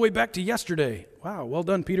all the way back to yesterday. Wow, well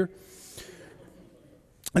done, Peter.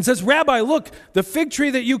 And says, Rabbi, look, the fig tree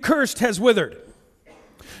that you cursed has withered.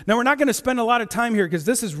 Now, we're not going to spend a lot of time here because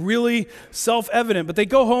this is really self-evident, but they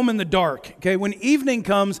go home in the dark, okay? When evening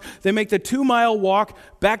comes, they make the 2-mile walk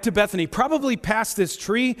back to Bethany, probably past this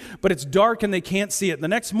tree, but it's dark and they can't see it. The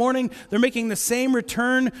next morning, they're making the same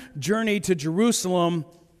return journey to Jerusalem,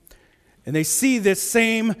 and they see this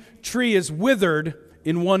same tree is withered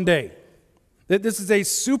in one day. That this is a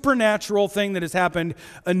supernatural thing that has happened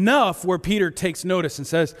enough where Peter takes notice and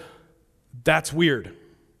says, that's weird.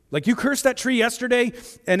 Like you cursed that tree yesterday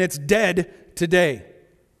and it's dead today.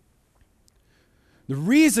 The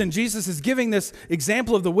reason Jesus is giving this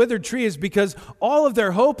example of the withered tree is because all of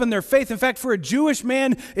their hope and their faith, in fact, for a Jewish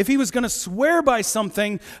man, if he was going to swear by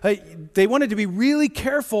something, they wanted to be really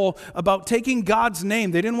careful about taking God's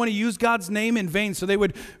name. They didn't want to use God's name in vain, so they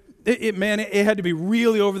would it had to be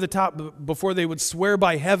really over the top before they would swear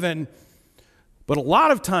by heaven. But a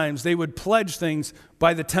lot of times they would pledge things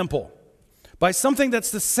by the temple, by something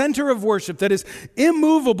that's the center of worship, that is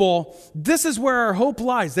immovable. This is where our hope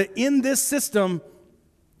lies, that in this system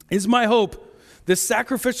is my hope, this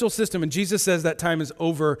sacrificial system. And Jesus says that time is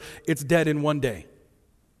over. It's dead in one day.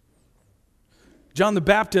 John the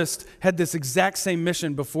Baptist had this exact same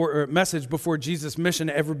message before Jesus' mission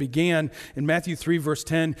ever began. In Matthew 3, verse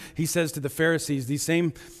 10, he says to the Pharisees, these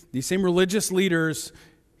same religious leaders,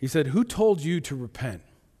 he said, who told you to repent?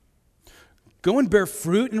 Go and bear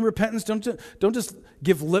fruit in repentance. Don't just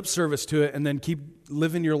give lip service to it and then keep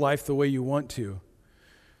living your life the way you want to.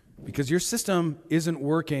 Because your system isn't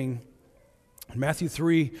working. In Matthew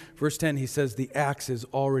 3, verse 10, he says, the axe is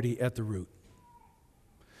already at the root.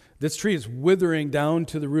 This tree is withering down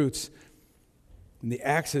to the roots, and the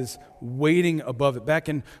axe is waiting above it. Back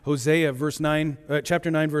in Hosea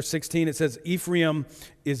chapter 9, verse 16, it says, Ephraim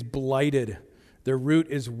is blighted, their root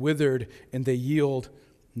is withered, and they yield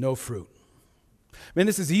no fruit. Man,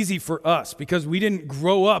 this is easy for us because we didn't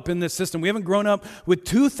grow up in this system. We haven't grown up with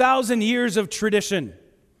 2,000 years of tradition.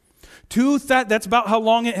 That's about how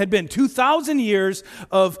long it had been. 2,000 years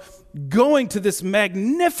of going to this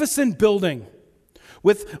magnificent building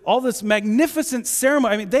with all this magnificent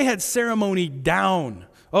ceremony. I mean, they had ceremony down.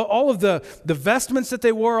 All of the vestments that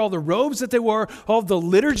they wore, all the robes that they wore, all of the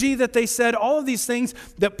liturgy that they said, all of these things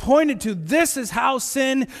that pointed to this is how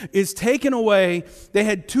sin is taken away. They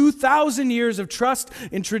had 2,000 years of trust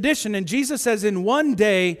in tradition, and Jesus says in one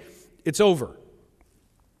day, it's over.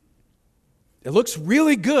 It looks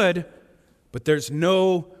really good, but there's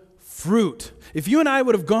no fruit. If you and I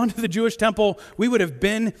would have gone to the Jewish temple, we would have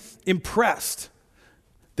been impressed.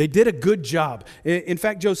 They did a good job. In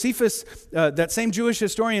fact, Josephus, that same Jewish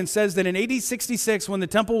historian, says that in AD 66, when the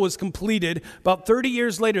temple was completed, about 30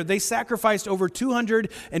 years later, they sacrificed over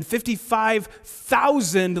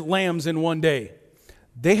 255,000 lambs in one day.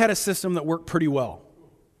 They had a system that worked pretty well.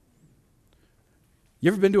 You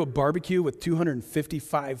ever been to a barbecue with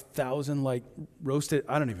 255,000 like roasted?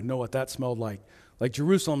 I don't even know what that smelled like. Like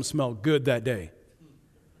Jerusalem smelled good that day.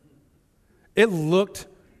 It looked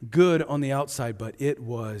good on the outside, but it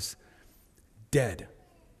was dead.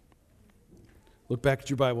 Look back at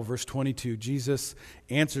your Bible, verse 22. Jesus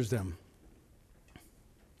answers them.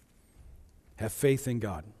 Have faith in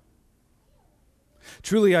God.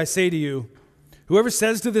 Truly I say to you, whoever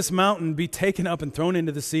says to this mountain, be taken up and thrown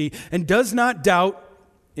into the sea, and does not doubt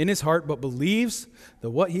in his heart, but believes that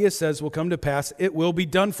what he has says will come to pass, it will be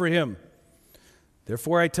done for him.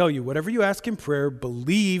 Therefore, I tell you, whatever you ask in prayer,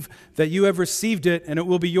 believe that you have received it, and it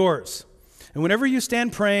will be yours. And whenever you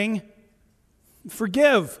stand praying,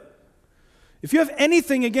 forgive if you have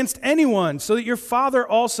anything against anyone, so that your Father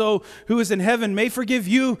also, who is in heaven, may forgive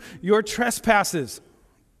you your trespasses.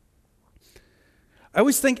 I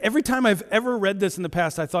always think every time I've ever read this in the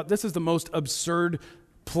past, I thought this is the most absurd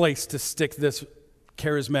place to stick this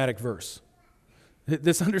charismatic verse.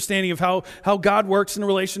 This understanding of how God works in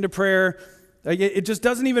relation to prayer. It just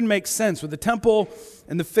doesn't even make sense with the temple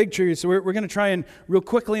and the fig tree. So we're going to try and real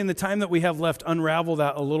quickly in the time that we have left unravel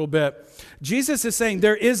that a little bit. Jesus is saying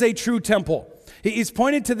there is a true temple. He's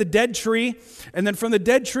pointed to the dead tree, and then from the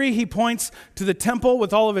dead tree he points to the temple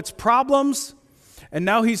with all of its problems, and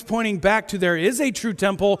now he's pointing back to there is a true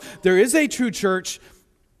temple, there is a true church.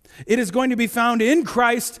 It is going to be found in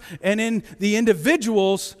Christ and in the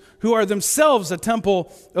individuals who are themselves a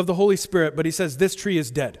temple of the Holy Spirit. But he says this tree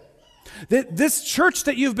is dead. This church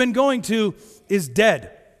that you've been going to is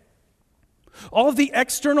dead. All of the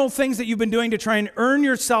external things that you've been doing to try and earn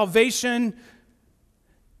your salvation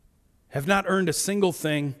have not earned a single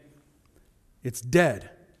thing. It's dead.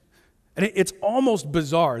 And it's almost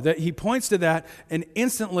bizarre that he points to that, and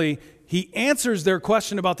instantly he answers their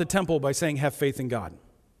question about the temple by saying, have faith in God.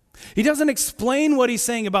 He doesn't explain what he's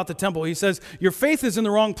saying about the temple. He says, your faith is in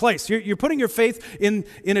the wrong place. You're putting your faith in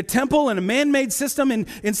a temple, in a man-made system,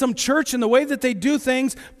 in some church, in the way that they do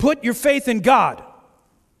things. Put your faith in God.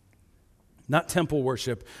 Not temple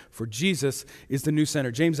worship, for Jesus is the new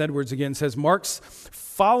center. James Edwards again says, Mark's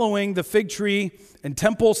following the fig tree and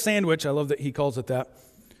temple sandwich, I love that he calls it that,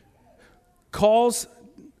 calls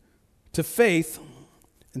to faith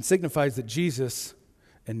and signifies that Jesus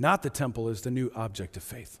and not the temple is the new object of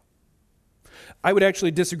faith. I would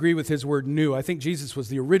actually disagree with his word new. I think Jesus was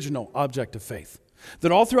the original object of faith.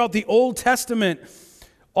 That all throughout the Old Testament,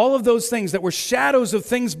 all of those things that were shadows of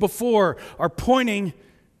things before are pointing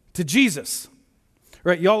to Jesus. All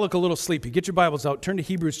right, y'all look a little sleepy. Get your Bibles out. Turn to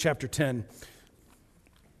Hebrews chapter 10.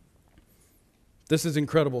 This is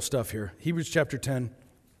incredible stuff here. Hebrews chapter 10.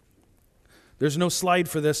 There's no slide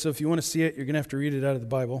for this, so if you want to see it, you're going to have to read it out of the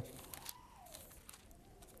Bible.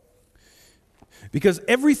 Because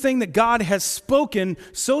everything that God has spoken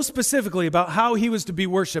so specifically about how he was to be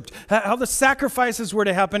worshiped, how the sacrifices were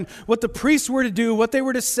to happen, what the priests were to do, what they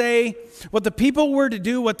were to say, what the people were to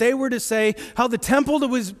do, what they were to say, how the temple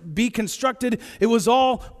was be constructed, it was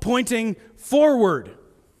all pointing forward.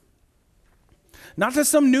 Not to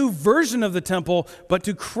some new version of the temple, but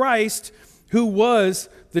to Christ, who was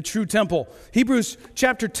the true temple. Hebrews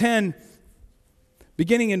chapter 10,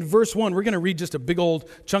 beginning in verse 1, we're going to read just a big old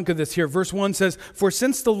chunk of this here. Verse 1 says, for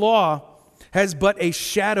since the law has but a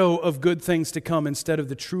shadow of good things to come instead of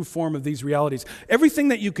the true form of these realities. Everything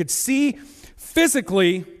that you could see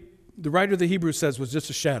physically, the writer of the Hebrews says, was just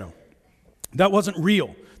a shadow. That wasn't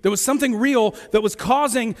real. There was something real that was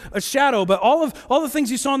causing a shadow, but all the things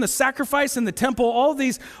you saw in the sacrifice and the temple, all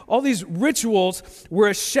these rituals were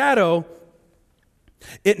a shadow.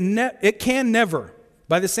 It can never,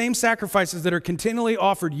 by the same sacrifices that are continually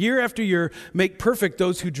offered year after year, make perfect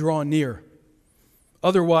those who draw near.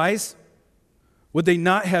 Otherwise, would they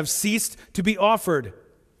not have ceased to be offered,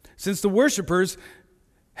 since the worshipers,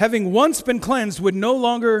 having once been cleansed, would no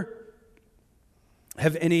longer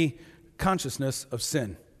have any consciousness of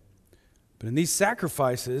sin. But in these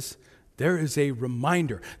sacrifices, there is a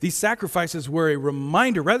reminder. These sacrifices were a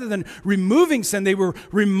reminder. Rather than removing sin, they were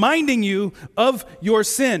reminding you of your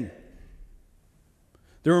sin.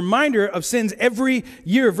 The reminder of sins every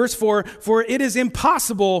year. Verse 4, for it is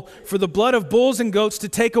impossible for the blood of bulls and goats to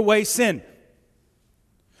take away sin.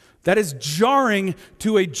 That is jarring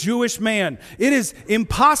to a Jewish man. It is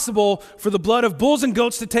impossible for the blood of bulls and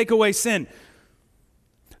goats to take away sin.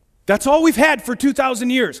 That's all we've had for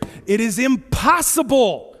 2,000 years. It is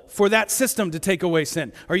impossible for that system to take away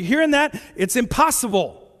sin. Are you hearing that? It's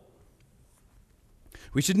impossible.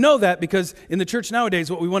 We should know that because in the church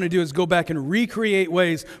nowadays, what we want to do is go back and recreate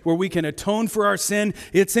ways where we can atone for our sin.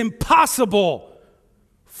 It's impossible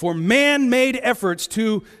for man-made efforts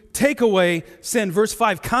to take away sin. Verse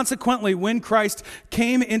 5, consequently, when Christ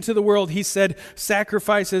came into the world, he said,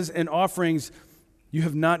 sacrifices and offerings you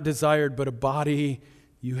have not desired, but a body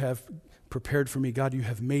you have prepared for me. God, you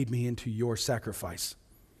have made me into your sacrifice.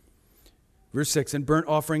 Verse 6, in burnt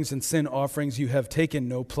offerings and sin offerings you have taken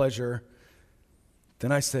no pleasure.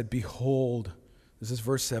 Then I said, behold, this is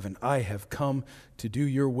verse 7, I have come to do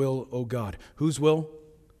your will, O God. Whose will?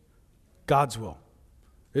 God's will.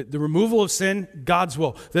 The removal of sin, God's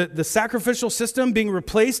will. The sacrificial system being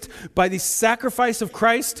replaced by the sacrifice of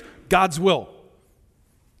Christ, God's will.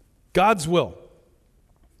 God's will.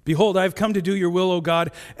 Behold, I have come to do your will, O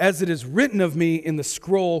God, as it is written of me in the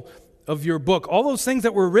scroll of your book. All those things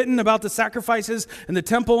that were written about the sacrifices and the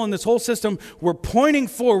temple and this whole system were pointing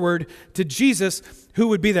forward to Jesus, who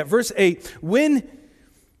would be that. Verse 8, when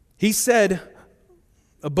he said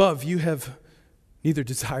above, you have neither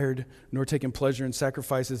desired nor taken pleasure in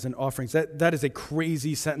sacrifices and offerings. That is a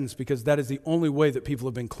crazy sentence because that is the only way that people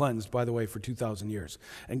have been cleansed, by the way, for 2,000 years.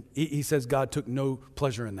 And he says God took no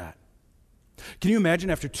pleasure in that. Can you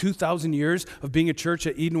imagine after 2,000 years of being a church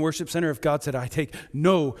at Eden Worship Center if God said, I take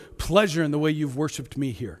no pleasure in the way you've worshiped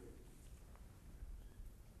me here?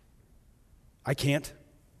 I can't.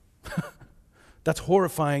 That's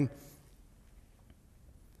horrifying.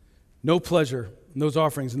 No pleasure in those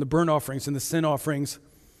offerings, and the burnt offerings, and the sin offerings.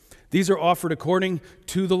 These are offered according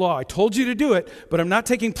to the law. I told you to do it, but I'm not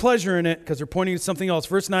taking pleasure in it because they're pointing to something else.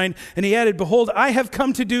 Verse 9, and he added, behold, I have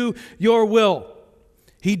come to do your will.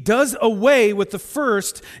 He does away with the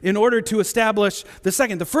first in order to establish the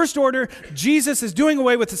second. The first order, Jesus is doing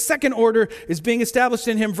away with. The second order is being established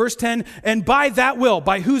in him. Verse 10, and by that will,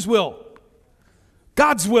 by whose will?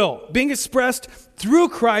 God's will, being expressed through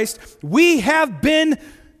Christ, we have been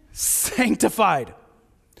sanctified.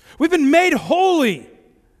 We've been made holy.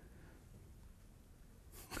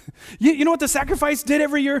 You know what the sacrifice did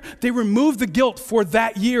every year? They removed the guilt for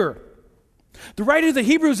that year. The writer of the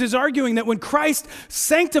Hebrews is arguing that when Christ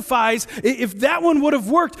sanctifies, if that one would have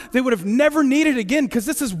worked, they would have never needed it again because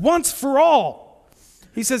this is once for all.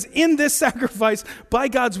 He says, in this sacrifice, by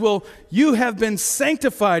God's will, you have been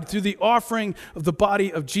sanctified through the offering of the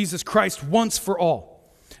body of Jesus Christ once for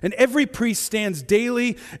all. And every priest stands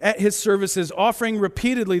daily at his services, offering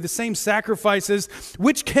repeatedly the same sacrifices,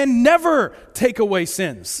 which can never take away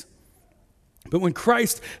sins. But when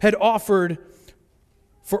Christ had offered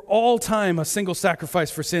for all time a single sacrifice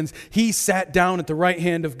for sins, he sat down at the right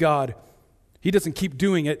hand of God. He doesn't keep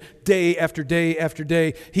doing it day after day after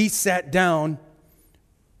day. He sat down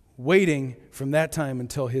waiting from that time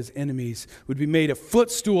until his enemies would be made a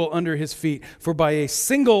footstool under his feet. For by a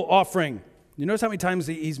single offering, you notice how many times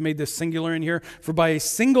he's made this singular in here? For by a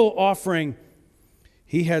single offering,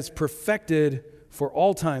 he has perfected for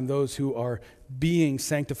all time those who are being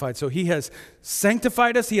sanctified. So he has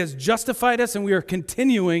sanctified us, he has justified us, and we are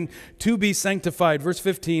continuing to be sanctified. Verse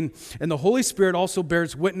 15, and the Holy Spirit also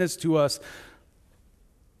bears witness to us.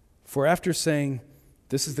 For after saying,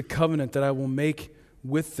 this is the covenant that I will make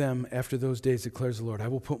with them after those days, declares the Lord. I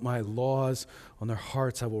will put my laws on their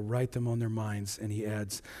hearts, I will write them on their minds. And he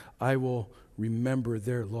adds, I will remember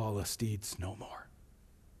their lawless deeds no more.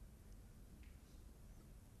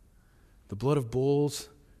 The blood of bulls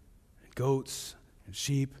and goats and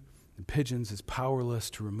sheep and pigeons is powerless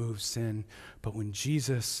to remove sin. But when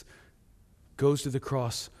Jesus goes to the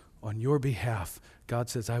cross on your behalf, God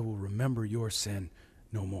says, I will remember your sin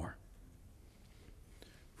no more.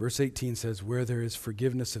 Verse 18 says, where there is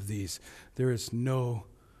forgiveness of these, there is no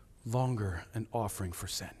longer an offering for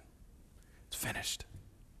sin. It's finished.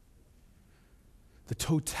 The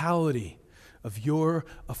totality of your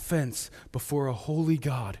offense before a holy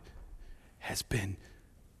God has been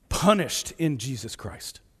punished in Jesus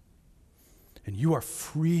Christ. And you are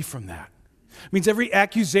free from that. It means every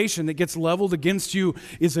accusation that gets leveled against you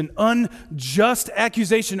is an unjust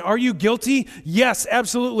accusation. Are you guilty? Yes,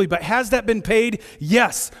 absolutely. But has that been paid?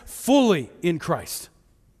 Yes, fully in Christ.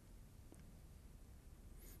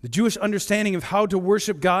 The Jewish understanding of how to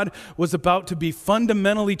worship God was about to be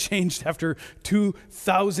fundamentally changed after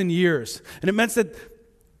 2,000 years. And it meant that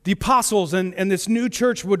the apostles and this new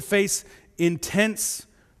church would face intense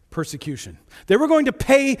persecution. They were going to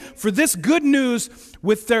pay for this good news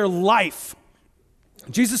with their life.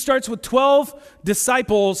 Jesus starts with 12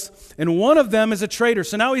 disciples, and one of them is a traitor.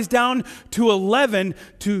 So now he's down to 11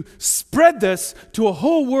 to spread this to a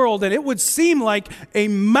whole world, and it would seem like a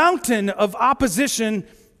mountain of opposition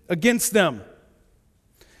against them.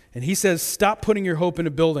 And he says, stop putting your hope in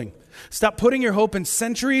a building. Stop putting your hope in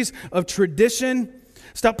centuries of tradition.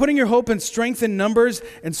 Stop putting your hope in strength in numbers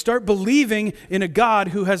and start believing in a God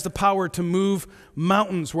who has the power to move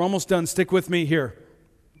mountains. We're almost done. Stick with me here.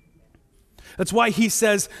 That's why he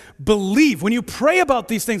says, believe. When you pray about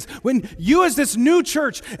these things, when you as this new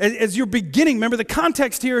church, as you're beginning, remember the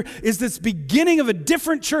context here is this beginning of a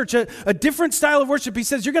different church, a different style of worship. He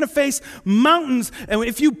says you're going to face mountains, and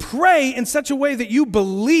if you pray in such a way that you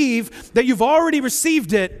believe that you've already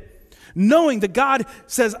received it, knowing that God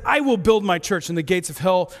says, I will build my church and the gates of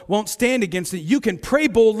hell won't stand against it, you can pray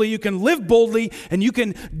boldly, you can live boldly, and you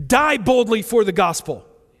can die boldly for the gospel.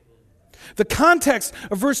 The context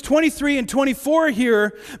of verse 23 and 24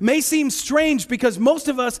 here may seem strange because most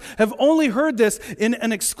of us have only heard this in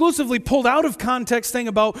an exclusively pulled out of context thing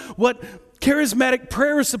about what charismatic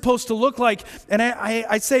prayer is supposed to look like. And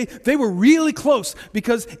I say they were really close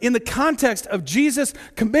because in the context of Jesus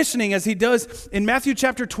commissioning, as he does in Matthew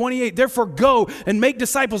chapter 28, therefore go and make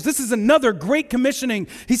disciples. This is another great commissioning.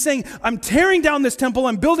 He's saying, I'm tearing down this temple.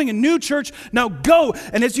 I'm building a new church. Now go.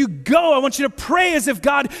 And as you go, I want you to pray as if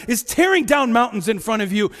God is tearing down mountains in front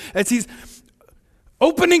of you, as he's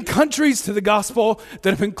opening countries to the gospel that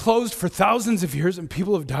have been closed for thousands of years and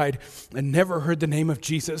people have died and never heard the name of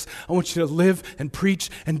Jesus. I want you to live and preach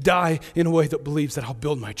and die in a way that believes that I'll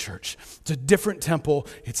build my church. It's a different temple.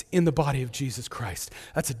 It's in the body of Jesus Christ.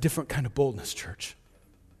 That's a different kind of boldness, church.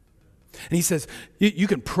 And he says, you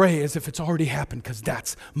can pray as if it's already happened because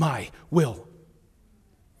that's my will.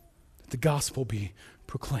 That the gospel be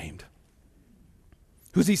proclaimed.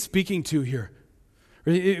 Who's he speaking to here?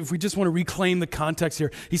 If we just want to reclaim the context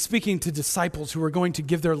here, he's speaking to disciples who are going to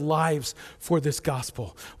give their lives for this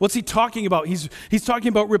gospel. What's he talking about? He's talking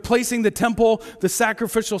about replacing the temple, the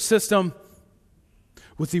sacrificial system,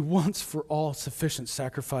 with the once for all sufficient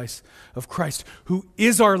sacrifice of Christ, who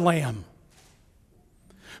is our Lamb,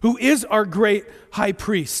 who is our great high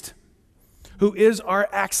priest, who is our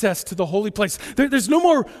access to the holy place. There's no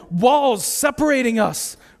more walls separating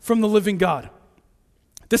us from the living God.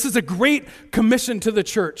 This is a great commission to the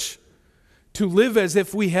church to live as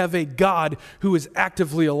if we have a God who is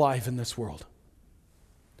actively alive in this world.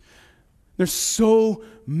 There's so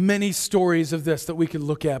many stories of this that we could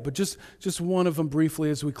look at, but just one of them briefly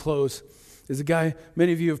as we close is a guy,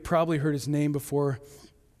 many of you have probably heard his name before,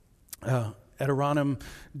 Adoniram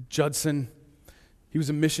Judson. He was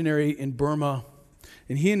a missionary in Burma,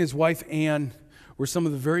 and he and his wife Anne were some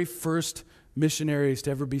of the very first missionaries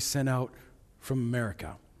to ever be sent out from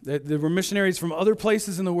America. There were missionaries from other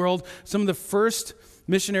places in the world, some of the first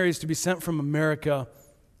missionaries to be sent from America.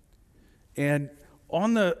 And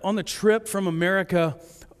on the trip from America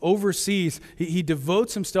overseas, he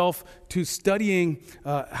devotes himself to studying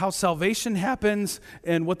how salvation happens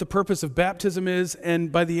and what the purpose of baptism is.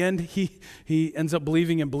 And by the end, he ends up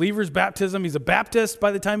believing in believer's baptism. He's a Baptist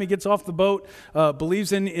by the time he gets off the boat,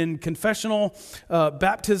 believes in confessional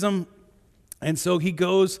baptism. And so he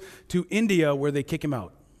goes to India where they kick him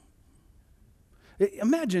out.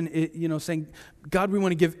 Imagine it, saying, God, we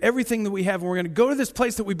want to give everything that we have, and we're going to go to this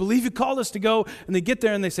place that we believe you called us to go. And they get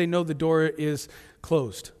there and they say, no, the door is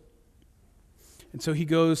closed. And so he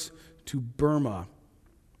goes to Burma,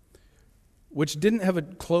 which didn't have a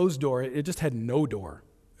closed door. It just had no door.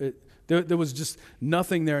 There was just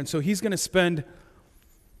nothing there. And so he's going to spend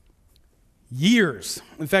years.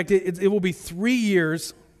 In fact, it will be 3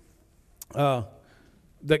 years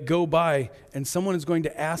that go by, and someone is going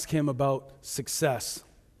to ask him about success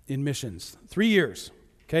in missions. 3 years,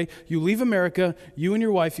 okay? You leave America, you and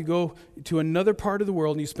your wife, you go to another part of the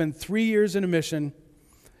world, and you spend 3 years in a mission,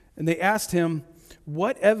 and they asked him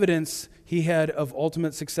what evidence he had of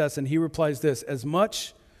ultimate success, and he replies this: as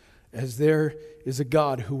much as there is a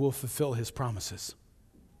God who will fulfill his promises.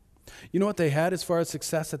 You know what they had as far as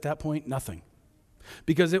success at that point? Nothing.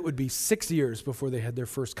 Because it would be 6 years before they had their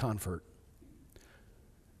first convert.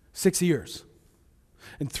 6 years.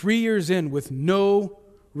 And 3 years in, with no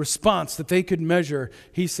response that they could measure,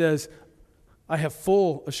 he says, I have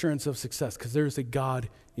full assurance of success because there's a God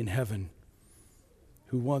in heaven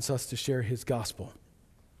who wants us to share his gospel.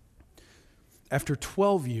 After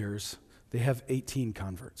 12 years, they have 18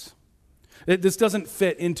 converts. This doesn't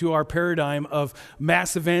fit into our paradigm of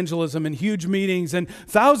mass evangelism and huge meetings and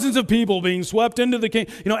thousands of people being swept into the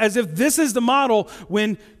kingdom. As if this is the model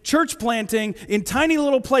when church planting in tiny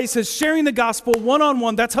little places, sharing the gospel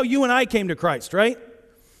one-on-one, that's how you and I came to Christ, right?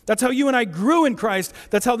 That's how you and I grew in Christ.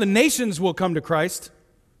 That's how the nations will come to Christ.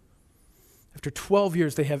 After 12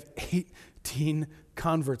 years, they have 18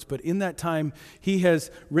 converts, but in that time, he has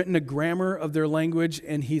written a grammar of their language,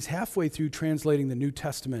 and he's halfway through translating the New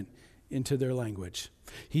Testament into their language.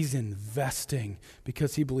 He's investing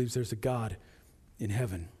because he believes there's a God in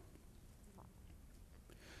heaven.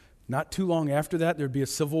 Not too long after that, there'd be a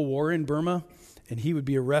civil war in Burma, and he would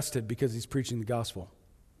be arrested because he's preaching the gospel.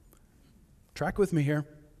 Track with me here.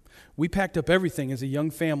 We packed up everything as a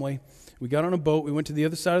young family. We got on a boat. We went to the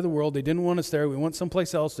other side of the world. They didn't want us there. We went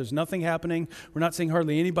someplace else. There's nothing happening. We're not seeing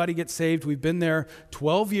hardly anybody get saved. We've been there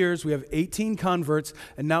 12 years. We have 18 converts,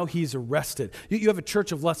 and now he's arrested. You have a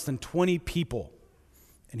church of less than 20 people,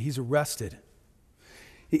 and he's arrested.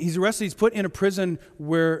 He's arrested. He's put in a prison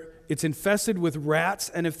where it's infested with rats,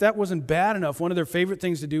 and if that wasn't bad enough, one of their favorite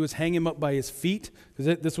things to do is hang him up by his feet,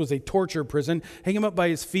 because this was a torture prison, hang him up by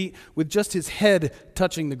his feet with just his head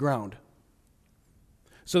touching the ground.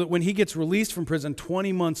 So that when he gets released from prison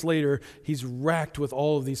 20 months later, he's racked with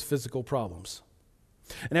all of these physical problems.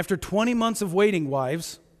 And after 20 months of waiting,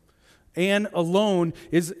 wives, Anne alone,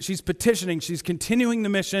 she's petitioning, she's continuing the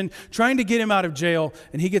mission, trying to get him out of jail,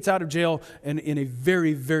 and he gets out of jail, and in a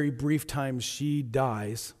very, very brief time, she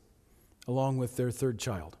dies, along with their third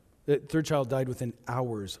child. The third child died within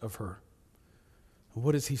hours of her.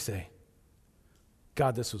 What does he say?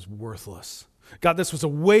 God, this was worthless. God, this was a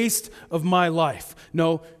waste of my life.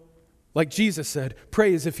 No, like Jesus said,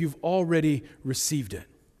 pray as if you've already received it.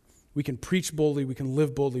 We can preach boldly, we can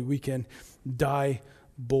live boldly, we can die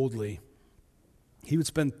boldly. He would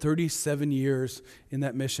spend 37 years in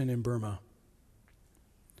that mission in Burma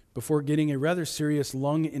before getting a rather serious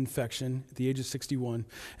lung infection at the age of 61.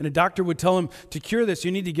 And a doctor would tell him, to cure this,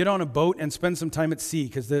 you need to get on a boat and spend some time at sea,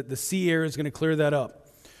 because the sea air is going to clear that up.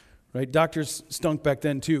 Right? Doctors stunk back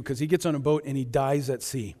then too, because he gets on a boat and he dies at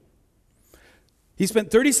sea. He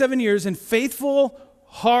spent 37 years in faithful,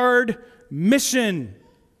 hard mission.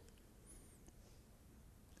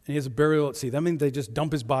 And he has a burial at sea. That means they just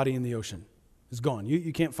dump his body in the ocean. It's gone.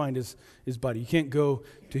 You can't find his body. You can't go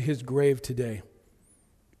to his grave today.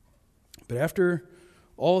 But after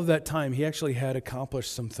all of that time, he actually had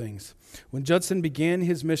accomplished some things. When Judson began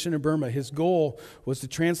his mission in Burma, his goal was to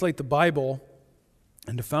translate the Bible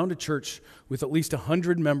and to found a church with at least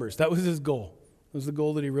 100 members. That was his goal. That was the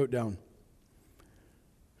goal that he wrote down.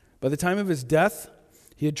 By the time of his death,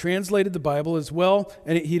 he had translated the Bible as well,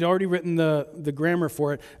 and he'd already written the grammar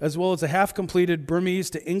for it, as well as a half-completed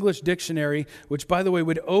Burmese to English dictionary, which, by the way,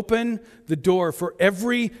 would open the door for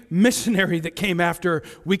every missionary that came after,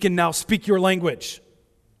 we can now speak your language.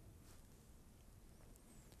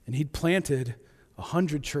 And he'd planted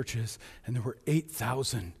 100 churches, and there were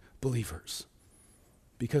 8,000 believers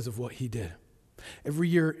because of what he did. Every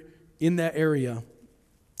year in that area,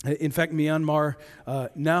 in fact, Myanmar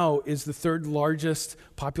now is the third largest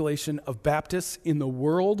population of Baptists in the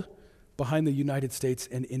world, behind the United States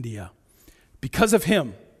and India. Because of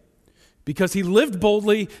him. Because he lived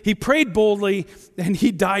boldly, he prayed boldly, and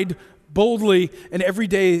he died boldly. And every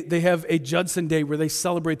day they have a Judson Day where they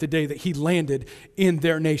celebrate the day that he landed in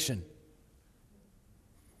their nation.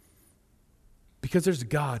 Because there's a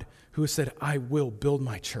God who has said, I will build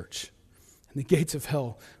my church, and the gates of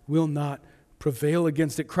hell will not prevail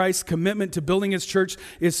against it. Christ's commitment to building his church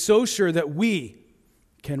is so sure that we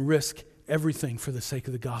can risk everything for the sake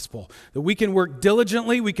of the gospel. That we can work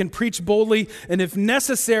diligently, we can preach boldly, and if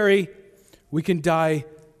necessary, we can die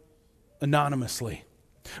anonymously.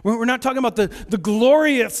 We're not talking about the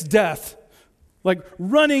glorious death, like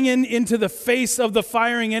running into the face of the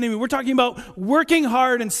firing enemy. We're talking about working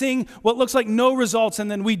hard and seeing what looks like no results, and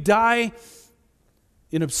then we die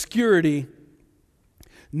in obscurity,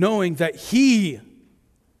 knowing that he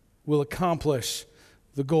will accomplish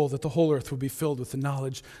the goal, that the whole earth will be filled with the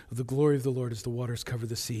knowledge of the glory of the Lord as the waters cover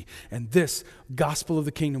the sea. And this gospel of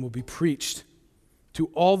the kingdom will be preached to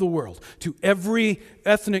all the world, to every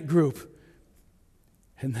ethnic group,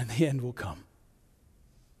 and then the end will come.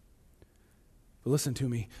 But listen to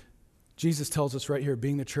me. Jesus tells us right here,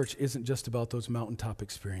 being the church isn't just about those mountaintop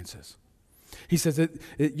experiences. He says that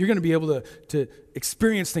you're going to be able to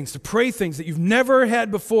experience things, to pray things that you've never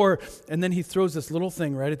had before. And then he throws this little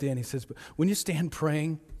thing right at the end. He says, but when you stand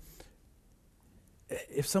praying,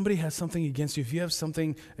 if somebody has something against you, if you have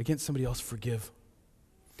something against somebody else, forgive.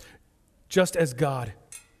 Just as God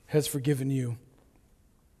has forgiven you.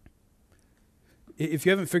 If you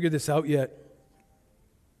haven't figured this out yet,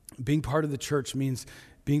 being part of the church means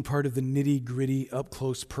being part of the nitty-gritty,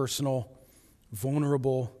 up-close, personal,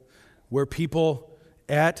 vulnerable, where people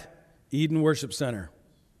at Eden Worship Center,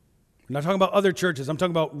 I'm not talking about other churches. I'm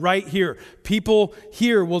talking about right here. People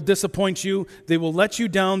here will disappoint you. They will let you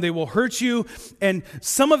down. They will hurt you. And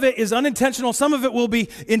some of it is unintentional. Some of it will be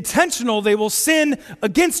intentional. They will sin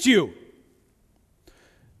against you.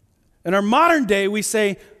 In our modern day, we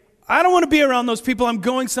say, I don't want to be around those people. I'm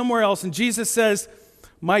going somewhere else. And Jesus says,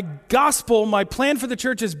 my gospel, my plan for the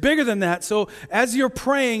church is bigger than that. So as you're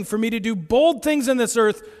praying for me to do bold things in this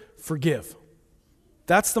earth, forgive.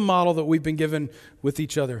 That's the model that we've been given with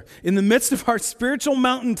each other. In the midst of our spiritual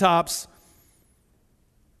mountaintops,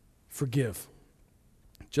 forgive,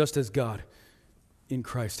 just as God in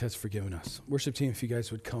Christ has forgiven us. Worship team, if you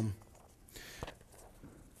guys would come.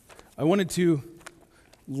 I wanted to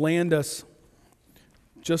land us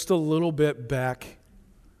just a little bit back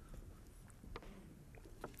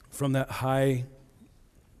from that high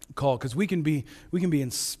call, because we can be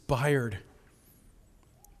inspired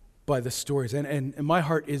by the stories. And my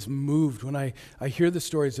heart is moved when I hear the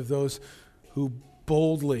stories of those who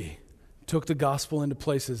boldly took the gospel into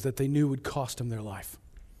places that they knew would cost them their life.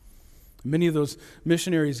 Many of those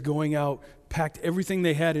missionaries going out packed everything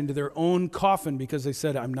they had into their own coffin because they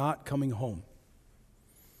said, I'm not coming home.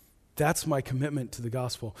 That's my commitment to the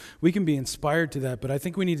gospel. We can be inspired to that, but I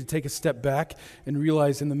think we need to take a step back and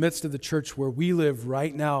realize in the midst of the church where we live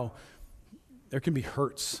right now, there can be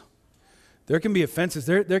hurts. There can be offenses.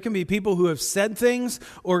 There can be people who have said things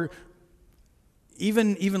or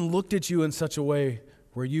even looked at you in such a way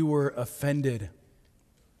where you were offended.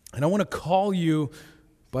 And I want to call you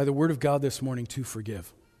by the word of God this morning to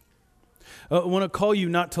forgive. I want to call you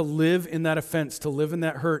not to live in that offense, to live in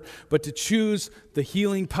that hurt, but to choose the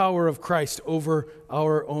healing power of Christ over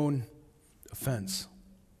our own offense.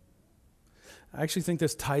 I actually think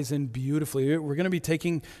this ties in beautifully. We're going to be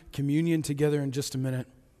taking communion together in just a minute.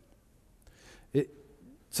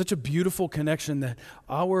 Such a beautiful connection that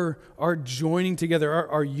our joining together,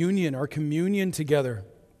 our union, our communion together,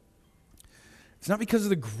 it's not because of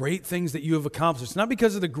the great things that you have accomplished. It's not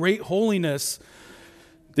because of the great holiness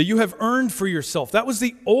that you have earned for yourself. That was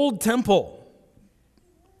the old temple.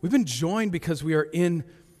 We've been joined because we are in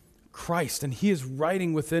Christ, and He is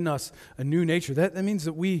writing within us a new nature. That means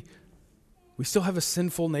that we still have a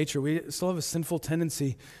sinful nature. We still have a sinful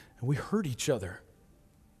tendency, and we hurt each other.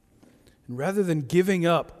 And rather than giving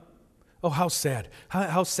up, oh, how sad.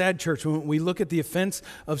 How sad, church, when we look at the offense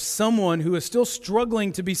of someone who is still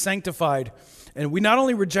struggling to be sanctified, and we not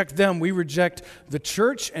only reject them, we reject the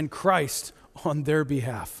church and Christ on their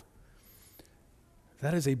behalf.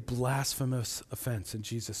 That is a blasphemous offense, and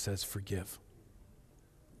Jesus says, forgive.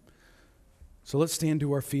 So let's stand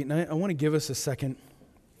to our feet, and I want to give us a second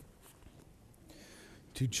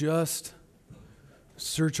to just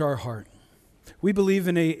search our heart. We believe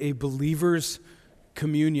in a believer's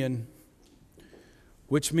communion,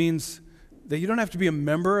 which means that you don't have to be a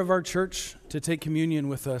member of our church to take communion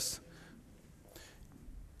with us.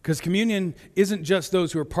 Because communion isn't just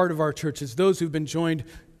those who are part of our church, it's those who've been joined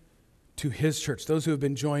to His church, those who have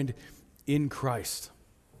been joined in Christ.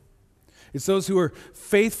 It's those who are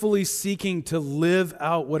faithfully seeking to live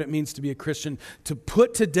out what it means to be a Christian, to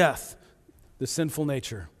put to death the sinful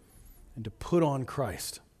nature and to put on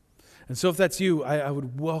Christ. And so if that's you, I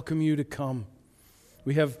would welcome you to come.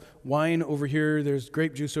 We have wine over here, there's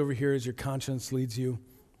grape juice over here as your conscience leads you.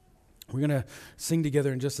 We're going to sing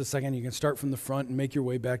together in just a second. You can start from the front and make your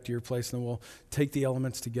way back to your place, and then we'll take the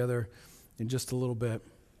elements together in just a little bit.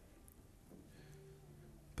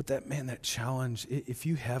 But that challenge, if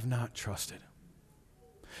you have not trusted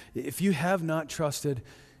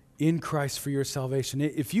in Christ for your salvation,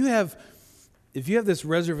 if you have this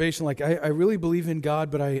reservation, like I really believe in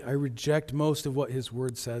God, but I reject most of what His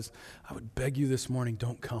Word says, I would beg you this morning,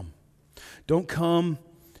 don't come. Don't come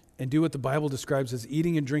and do what the Bible describes as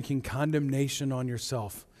eating and drinking condemnation on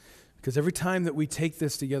yourself. Because every time that we take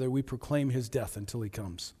this together, we proclaim His death until He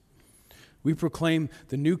comes. We proclaim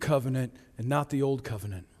the new covenant and not the old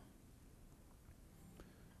covenant.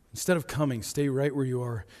 Instead of coming, stay right where you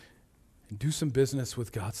are and do some business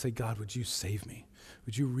with God. Say, God, would you save me?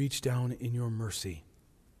 Would you reach down in your mercy?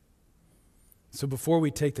 So before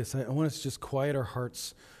we take this, I want us to just quiet our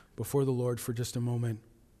hearts before the Lord for just a moment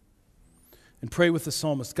and pray with the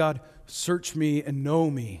psalmist. God, search me and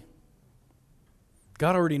know me.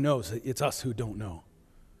 God already knows. It's us who don't know.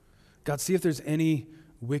 God, see if there's any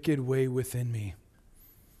wicked way within me.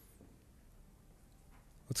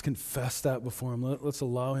 Let's confess that before Him. Let's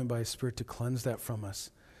allow Him by His Spirit to cleanse that from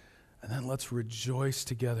us. And then let's rejoice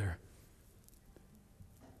together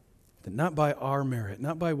that not by our merit,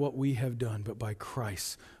 not by what we have done, but by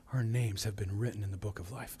Christ, our names have been written in the book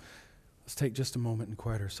of life. Let's take just a moment and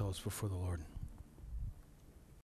quiet ourselves before the Lord.